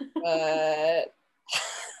 But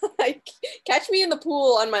like, catch me in the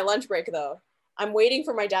pool on my lunch break though. I'm waiting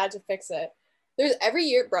for my dad to fix it. There's every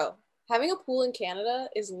year, bro. Having a pool in Canada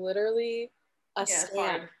is literally a Yeah, it's scam.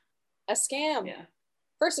 hard. A scam. Yeah.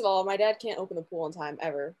 First of all, my dad can't open the pool in time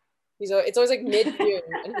ever. It's always like mid-June,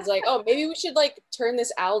 and he's like, "Oh, maybe we should like turn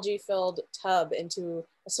this algae-filled tub into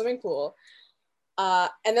a swimming pool." And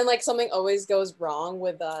then like something always goes wrong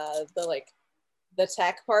with the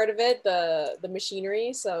tech part of it, the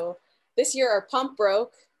machinery. So this year our pump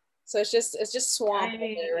broke, so it's just swamp in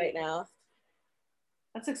there right Yikes. now.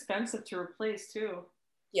 That's expensive to replace too.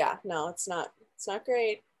 Yeah, no, it's not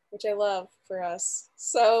great, which I love for us.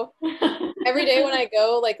 So every day when I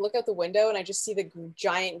go like look out the window and I just see the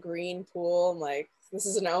giant green pool, I'm like, this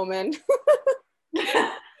is an omen.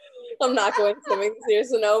 I'm not going swimming.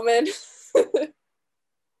 Here's an omen.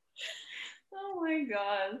 Oh my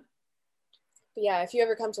god. But yeah, if you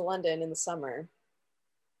ever come to London in the summer,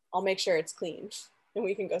 I'll make sure it's clean and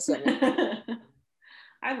we can go swimming.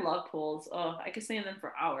 I love pools. Oh, I could stay in them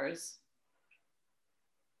for hours.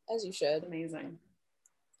 As you It's should. amazing.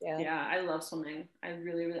 Yeah. Yeah, I love swimming. I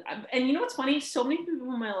really, really, and you know what's funny? So many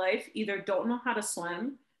people in my life either don't know how to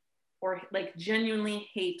swim or like genuinely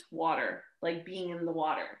hate water, like being in the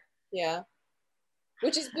water. Yeah.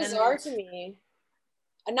 Which is bizarre And to me.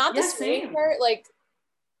 And not the yeah, swimming same. part, like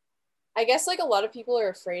I guess like a lot of people are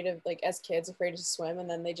afraid of like as kids afraid to swim and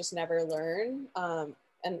then they just never learn.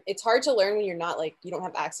 And it's hard to learn when you're not like you don't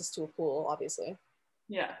have access to a pool, obviously.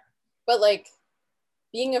 Yeah. But like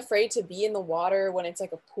being afraid to be in the water when it's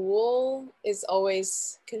like a pool is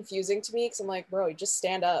always confusing to me because I'm like, bro, you just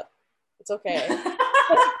stand up. It's okay.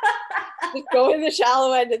 Just go in the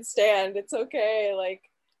shallow end and stand. It's okay. Like,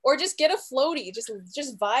 or just get a floaty. Just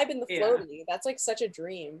vibe in the Yeah. floaty. That's like such a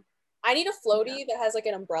dream. I need a Yeah. floaty that has like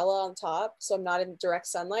an umbrella on top, so I'm not in direct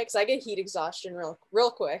sunlight because I get heat exhaustion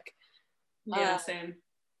real quick. Yeah, Uh, same.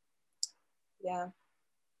 yeah,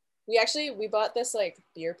 we bought this like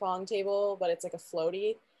beer pong table, but it's like a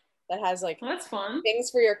floaty that has like Well, that's fun. things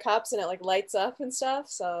for your cups and it like lights up and stuff.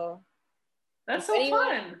 So if That's so anyone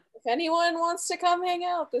fun. if anyone wants to come hang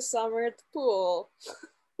out this summer at the pool,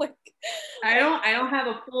 like I don't have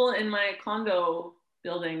a pool in my condo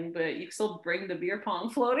building, but you can still bring the beer pong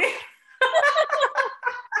floating.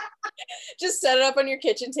 just set it up on your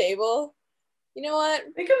kitchen table. You know what?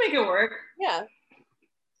 They can make it work. Yeah,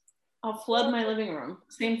 I'll flood my living room.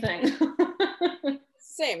 Same thing.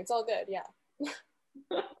 same. It's all good. Yeah.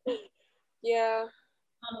 Yeah.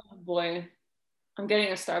 Oh boy. I'm getting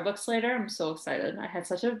a Starbucks later. I'm so excited. I had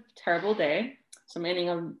such a terrible day. So I'm getting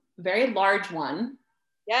a very large one.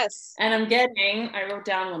 Yes. And I wrote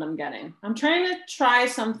down what I'm getting. I'm trying to try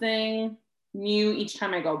something new each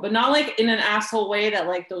time I go, but not like in an asshole way that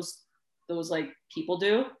like those like people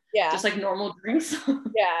do. Yeah. Just like normal drinks.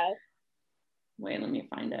 Yeah. Wait, let me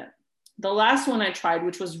find it. The last one I tried,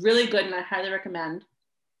 which was really good and I highly recommend,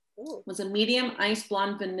 Ooh. was a medium ice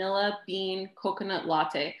blonde vanilla bean coconut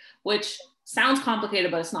latte, which sounds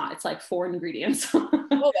complicated, but it's not. It's like 4 ingredients, Oh,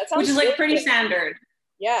 that sounds which is like really pretty good. standard.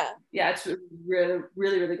 Yeah. Yeah, it's really,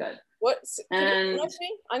 really, really good. What? Can you And send that to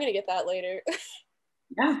me? I'm gonna get that later.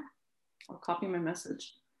 yeah, I'll copy my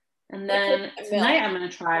message. And Like then coconut tonight milk. I'm gonna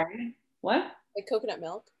try what? Like coconut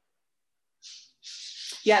milk.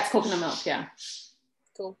 Yeah, it's coconut milk. Yeah,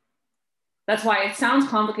 Cool. that's why it sounds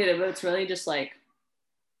complicated, but it's really just like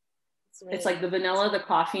It's really it's like the vanilla, the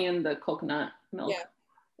coffee, and the coconut. milk. Yeah.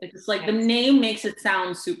 It's just like the name makes it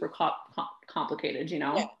sound super complicated, you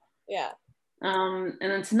know? Yeah. Yeah. And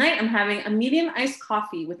then tonight I'm having a medium iced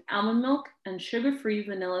coffee with almond milk and sugar-free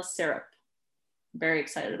vanilla syrup. Very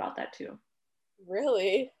excited about that too.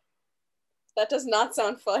 Really? That does not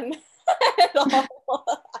sound fun at all.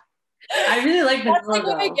 I really like vanilla. That's like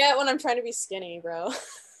what I get when I'm trying to be skinny, bro.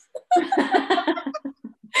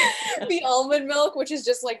 The almond milk, which is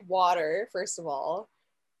just like water, first of all,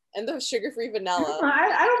 and the sugar-free vanilla.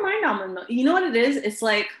 I don't mind almond milk. You know what it is? It's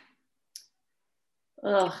like,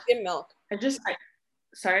 ugh. Skim milk.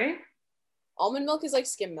 Sorry? Almond milk is like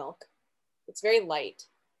skim milk. It's very light.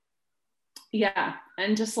 Yeah,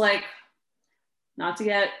 and just like, not to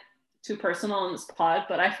get too personal on this pod,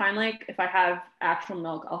 but I find like if I have actual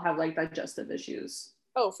milk, I'll have like digestive issues.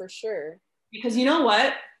 Oh, for sure. Because you know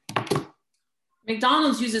what?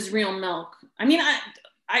 McDonald's uses real milk. I mean,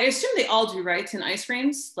 I assume they all do, right? In ice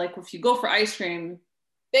creams, like if you go for ice cream,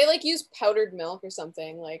 they like use powdered milk or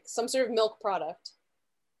something, like some sort of milk product.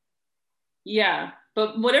 Yeah,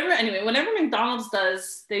 but whatever. Anyway, whatever McDonald's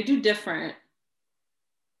does, they do different.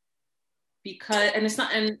 Because and it's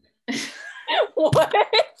not and what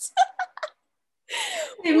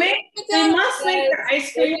they must make their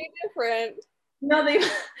ice cream different. No, they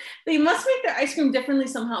must make their ice cream differently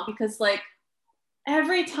somehow, because like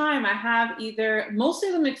every time I have either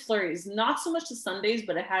mostly the McFlurries, not so much the sundaes,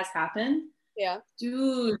 but it has happened. Yeah.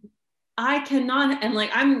 Dude, I cannot, and like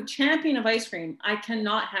I'm champion of ice cream. I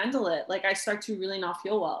cannot handle it. Like I start to really not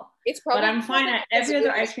feel well. It's probably but I'm fine at every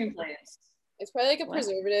other ice cream place. It's probably like a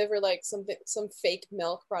preservative or like some fake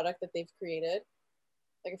milk product that they've created.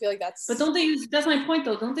 Like I feel like that's. But don't they use? That's my point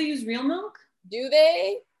though. Don't they use real milk? Do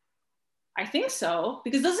they? I think so,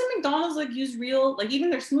 because doesn't McDonald's like use real, like even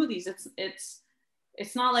their smoothies?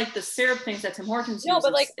 It's not like the syrup things that Tim Hortons. No,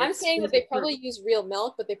 but like I'm saying that they probably use real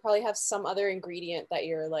milk, but they probably have some other ingredient that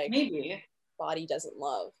your like maybe body doesn't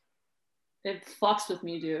love. It fucks with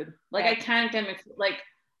me, dude. Like I can't get like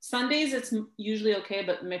Sundays. It's usually okay,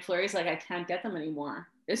 but McFlurries, like I can't get them anymore.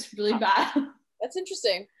 It's really bad. That's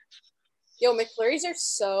interesting. Yo, McFlurries are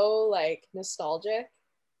so like nostalgic.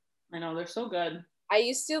 I know, they're so good. I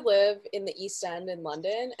used to live in the East End in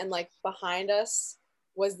London, and like behind us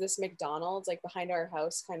was this McDonald's, like behind our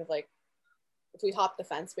house, kind of like if we hopped the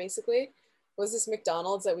fence basically, was this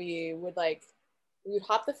McDonald's that we would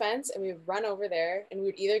hop the fence and we would run over there and we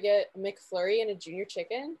would either get a McFlurry and a junior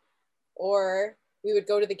chicken, or we would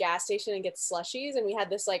go to the gas station and get slushies, and we had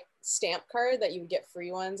this like stamp card that you would get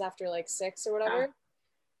free ones after like 6 or whatever. Yeah.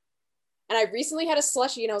 And I recently had a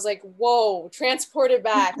slushie and I was like, whoa, transported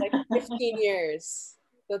back like 15 years.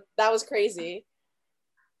 That was crazy.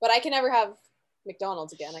 But I can never have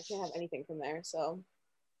McDonald's again. I can't have anything from there. So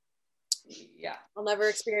yeah, I'll never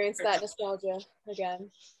experience that nostalgia again.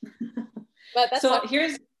 But that's so if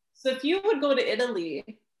you would go to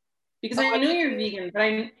Italy, because I know you're vegan, but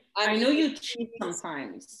I know you cheat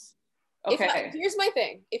sometimes. Okay. Here's my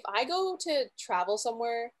thing. If I go to travel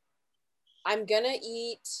somewhere, I'm gonna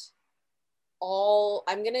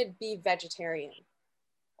be vegetarian.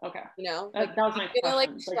 Okay. You know, that was my I'm gonna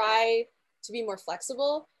like try to be more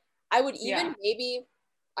flexible. I would even maybe,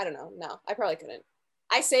 I don't know. No, I probably couldn't.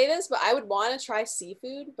 I say this, but I would want to try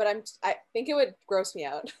seafood, but I think it would gross me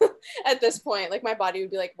out at this point. Like my body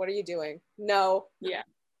would be like, what are you doing? No. Yeah.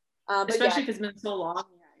 Especially if it's been so long.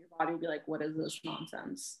 Yeah, your body would be like, what is this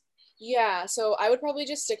nonsense? Yeah. So I would probably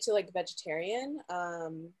just stick to like vegetarian.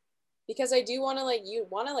 Because I do want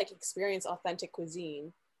to experience authentic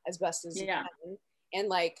cuisine as best as you can, and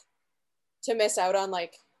like to miss out on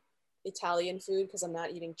like Italian food because I'm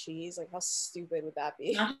not eating cheese. Like how stupid would that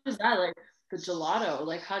be? Not just that, like the gelato.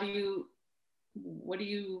 Like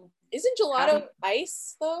Isn't gelato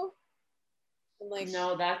ice though? And like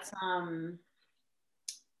no, that's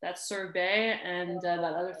sorbet and that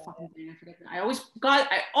other fucking thing. I forget.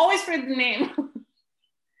 I always forget the name.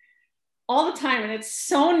 All the time, and it's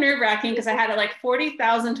so nerve-wracking because I had it like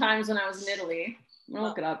 40,000 times when I was in Italy. I'm gonna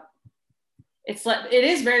look it up. It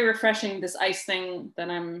is very refreshing, this ice thing that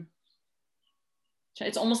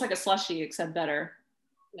it's almost like a slushie except better.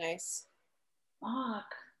 Nice.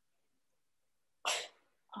 Fuck.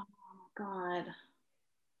 Oh god.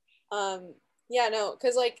 Yeah, no,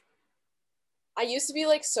 because like I used to be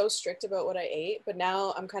like so strict about what I ate, but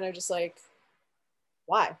now I'm kind of just like,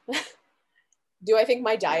 why? Do I think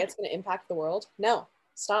my diet's going to impact the world? No,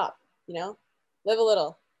 stop, live a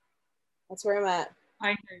little. That's where I'm at.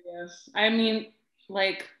 I hear you. I mean,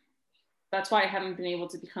 like, that's why I haven't been able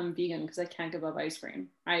to become vegan, because I can't give up ice cream.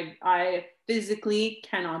 I physically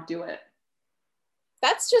cannot do it.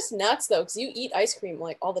 That's just nuts though, because you eat ice cream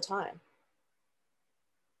like all the time.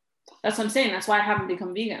 That's what I'm saying. That's why I haven't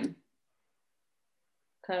become vegan.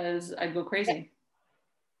 Because I'd go crazy.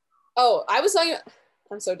 Oh,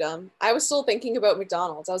 I'm so dumb. I was still thinking about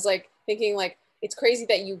McDonald's. I was like thinking like it's crazy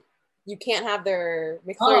that you can't have their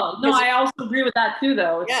McFlurry. Oh no, I also agree with that too.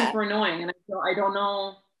 Though it's Yeah. super annoying, and I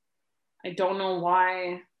don't know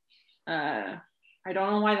why. I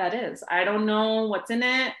don't know why that is. I don't know what's in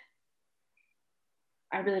it.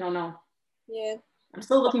 I really don't know. Yeah. I'm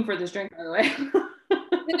still looking for this drink, by the way.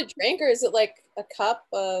 Is it a drink or is it like a cup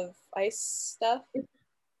of ice stuff?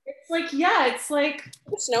 It's like, yeah, it's like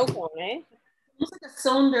A snow cone, eh? almost like a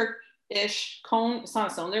cylinder-ish cone. It's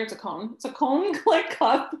not a cylinder, it's a cone. It's a cone like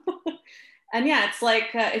cup. And yeah, it's like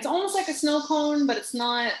it's almost like a snow cone, but it's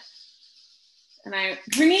not. And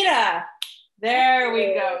Granita, there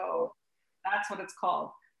we go. That's what it's called.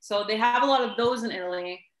 So they have a lot of those in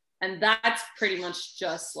Italy, and that's pretty much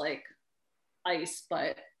just like ice,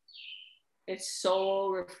 but it's so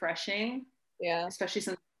refreshing. Yeah. Especially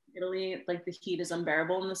since Italy, like the heat is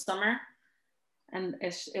unbearable in the summer. And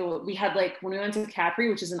we had like when we went to Capri,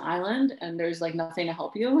 which is an island, and there's like nothing to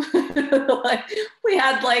help you. Like, we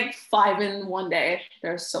had like 5 in one day.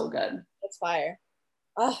 They're so good. That's fire.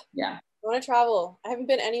 Oh, yeah. I want to travel. I haven't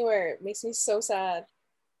been anywhere. It makes me so sad.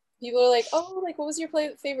 People are like, oh, like what was your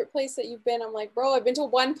favorite place that you've been? I'm like, bro, I've been to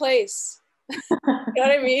one place. You know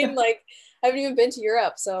what I mean? Like, I haven't even been to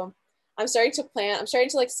Europe. So I'm starting to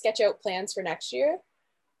like sketch out plans for next year.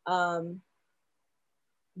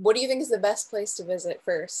 What do you think is the best place to visit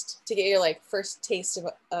first to get your like first taste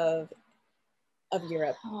of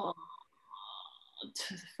Europe? Oh,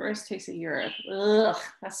 the first taste of Europe. Ugh,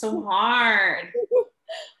 that's so hard.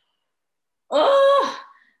 Ugh.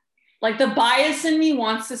 Like the bias in me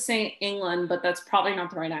wants to say England, but that's probably not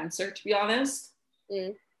the right answer, to be honest.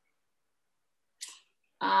 Mm.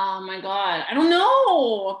 Oh my God. I don't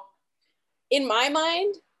know. In my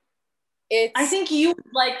mind, I think you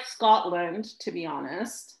would like Scotland, to be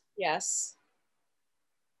honest. Yes.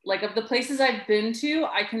 Like of the places I've been to,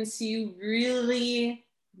 I can see you really,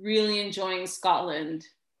 really enjoying Scotland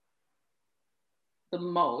the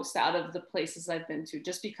most out of the places I've been to,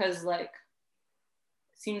 just because like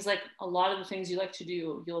it seems like a lot of the things you like to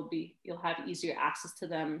do, you'll have easier access to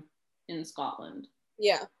them in Scotland.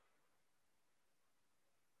 Yeah.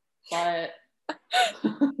 But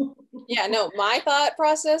yeah, no, my thought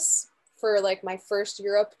process for like my first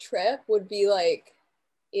Europe trip would be like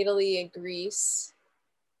Italy and Greece.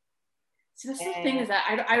 See, that's the thing is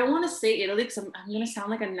that I don't want to say Italy because I'm going to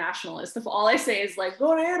sound like a nationalist if all I say is like,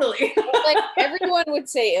 go to Italy. Like everyone would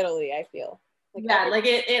say Italy, I feel. Like, yeah, like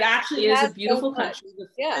it actually is a beautiful country. The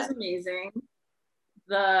food yeah. is amazing.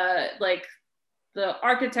 The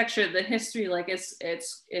architecture, the history, like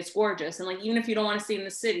it's gorgeous. And like even if you don't want to stay in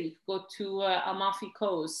the city, you could go to Amalfi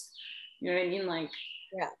Coast. You know what I mean? Like,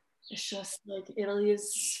 yeah, it's just like Italy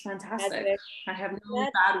is fantastic. Magic. I have no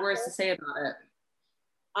bad words to say about it.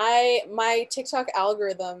 My TikTok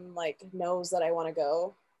algorithm like knows that I want to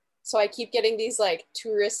go, so I keep getting these like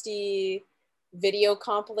touristy video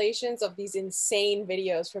compilations of these insane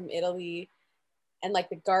videos from Italy and like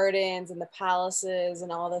the gardens and the palaces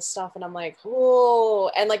and all this stuff, and I'm like,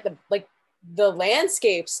 oh, and like the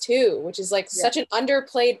landscapes too, which is like such an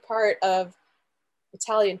underplayed part of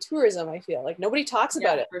Italian tourism. I feel like nobody talks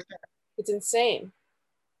about it. For sure. It's insane.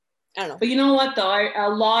 I don't know. But you know what though, a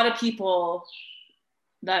lot of people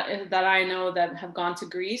that I know that have gone to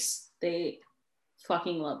Greece, they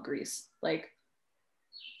fucking love Greece. Like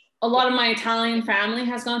a lot of my Italian family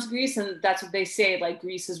has gone to Greece, and that's what they say. Like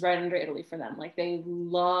Greece is right under Italy for them. Like they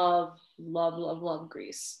love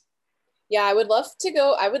Greece. Yeah, I would love to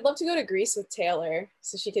go. I would love to go to Greece with Taylor,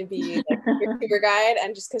 so she could be like your tour guide,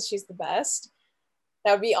 and just because she's the best,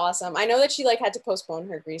 that would be awesome. I know that she like had to postpone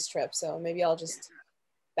her Greece trip, so maybe I'll just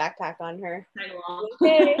backpack on her.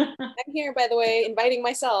 Hey, I'm here, by the way, inviting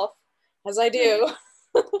myself, as I do.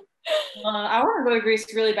 I want to go to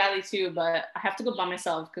Greece really badly too, but I have to go by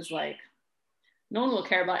myself because like no one will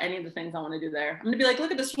care about any of the things I want to do there. I'm gonna be like,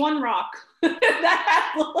 look at this one rock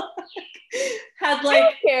that had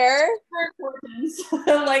like care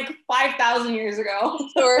like 5,000 years ago.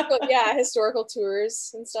 Historical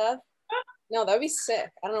tours and stuff. No, that would be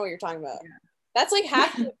sick. I don't know what you're talking about. Yeah. That's like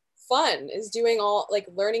half the fun is doing all like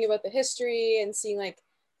learning about the history and seeing like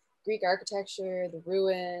Greek architecture, the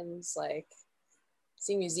ruins, like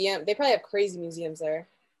seeing museum. They probably have crazy museums there.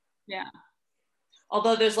 Yeah.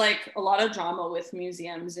 Although there's like a lot of drama with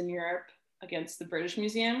museums in Europe against the British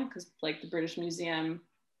Museum, because like the British Museum,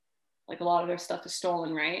 like a lot of their stuff is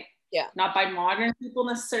stolen, right? Yeah. Not by modern people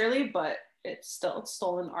necessarily, but it's still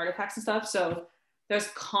stolen artifacts and stuff. So there's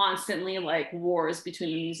constantly like wars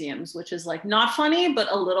between museums, which is like not funny, but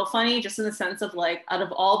a little funny, just in the sense of like, out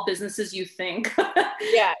of all businesses you think,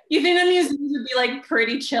 Yeah, you think the museums would be like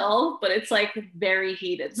pretty chill, but it's like very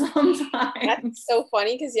heated sometimes. that's so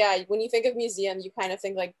funny because yeah, when you think of museum, you kind of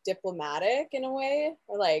think like diplomatic in a way,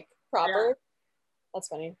 or like proper. Yeah. That's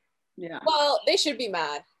funny. Yeah. Well, they should be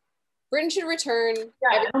mad. Britain should return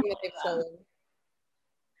everything that they've stolen.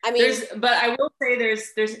 I mean, but I will say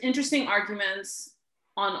there's interesting arguments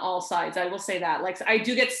on all sides. I will say that. Like, I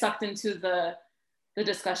do get sucked into the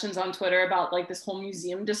discussions on Twitter about like this whole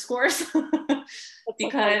museum discourse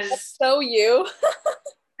because that's so you.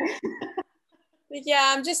 Like,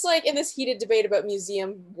 yeah, I'm just like in this heated debate about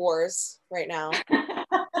museum wars right now. So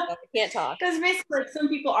I can't talk. Because basically, like, some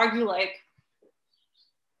people argue like,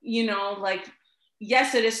 you know, like,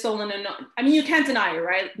 yes, it is stolen, and no, I mean, you can't deny it,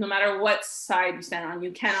 right? No matter what side you stand on,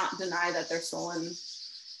 you cannot deny that they're stolen.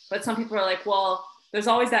 But some people are like, well, there's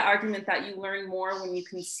always that argument that you learn more when you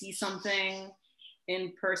can see something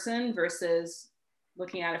in person versus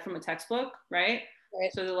looking at it from a textbook, right?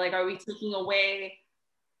 Right. So they're like, are we taking away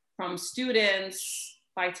from students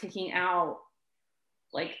by taking out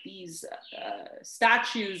like these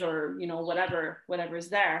statues or, you know, whatever is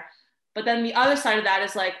there? But then the other side of that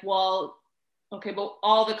is like, well, okay, but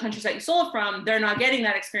all the countries that you stole it from, they're not getting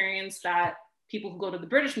that experience that people who go to the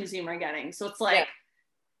British Museum are getting. So it's like,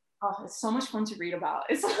 oh, it's so much fun to read about.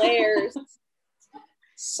 It's layers.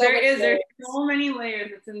 There's so many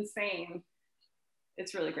layers. It's insane.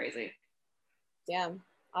 It's really crazy. Damn,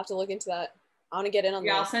 I'll have to look into that. I want to get in on that.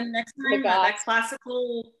 Yeah, I'll send next time that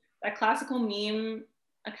classical meme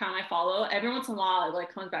account I follow. Every once in a while, it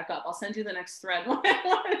like comes back up. I'll send you the next thread when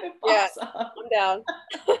it pops up. I'm down.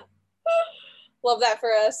 Love that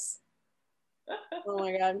for us. Oh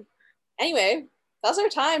my god. Anyway, that's our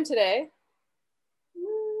time today.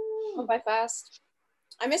 Went by fast.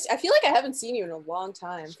 I feel like I haven't seen you in a long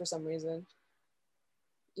time for some reason.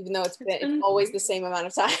 Even though it's always the same amount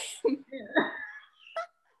of time. Yeah.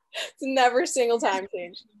 It's never single time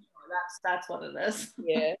changed. That's what it is.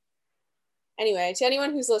 Yeah. Anyway, to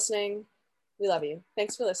anyone who's listening, we love you.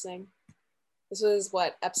 Thanks for listening. This was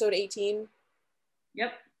what, episode 18?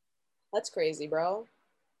 Yep. That's crazy, bro.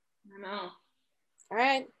 I know. All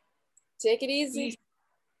right. Take it easy. Peace.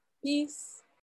 Peace.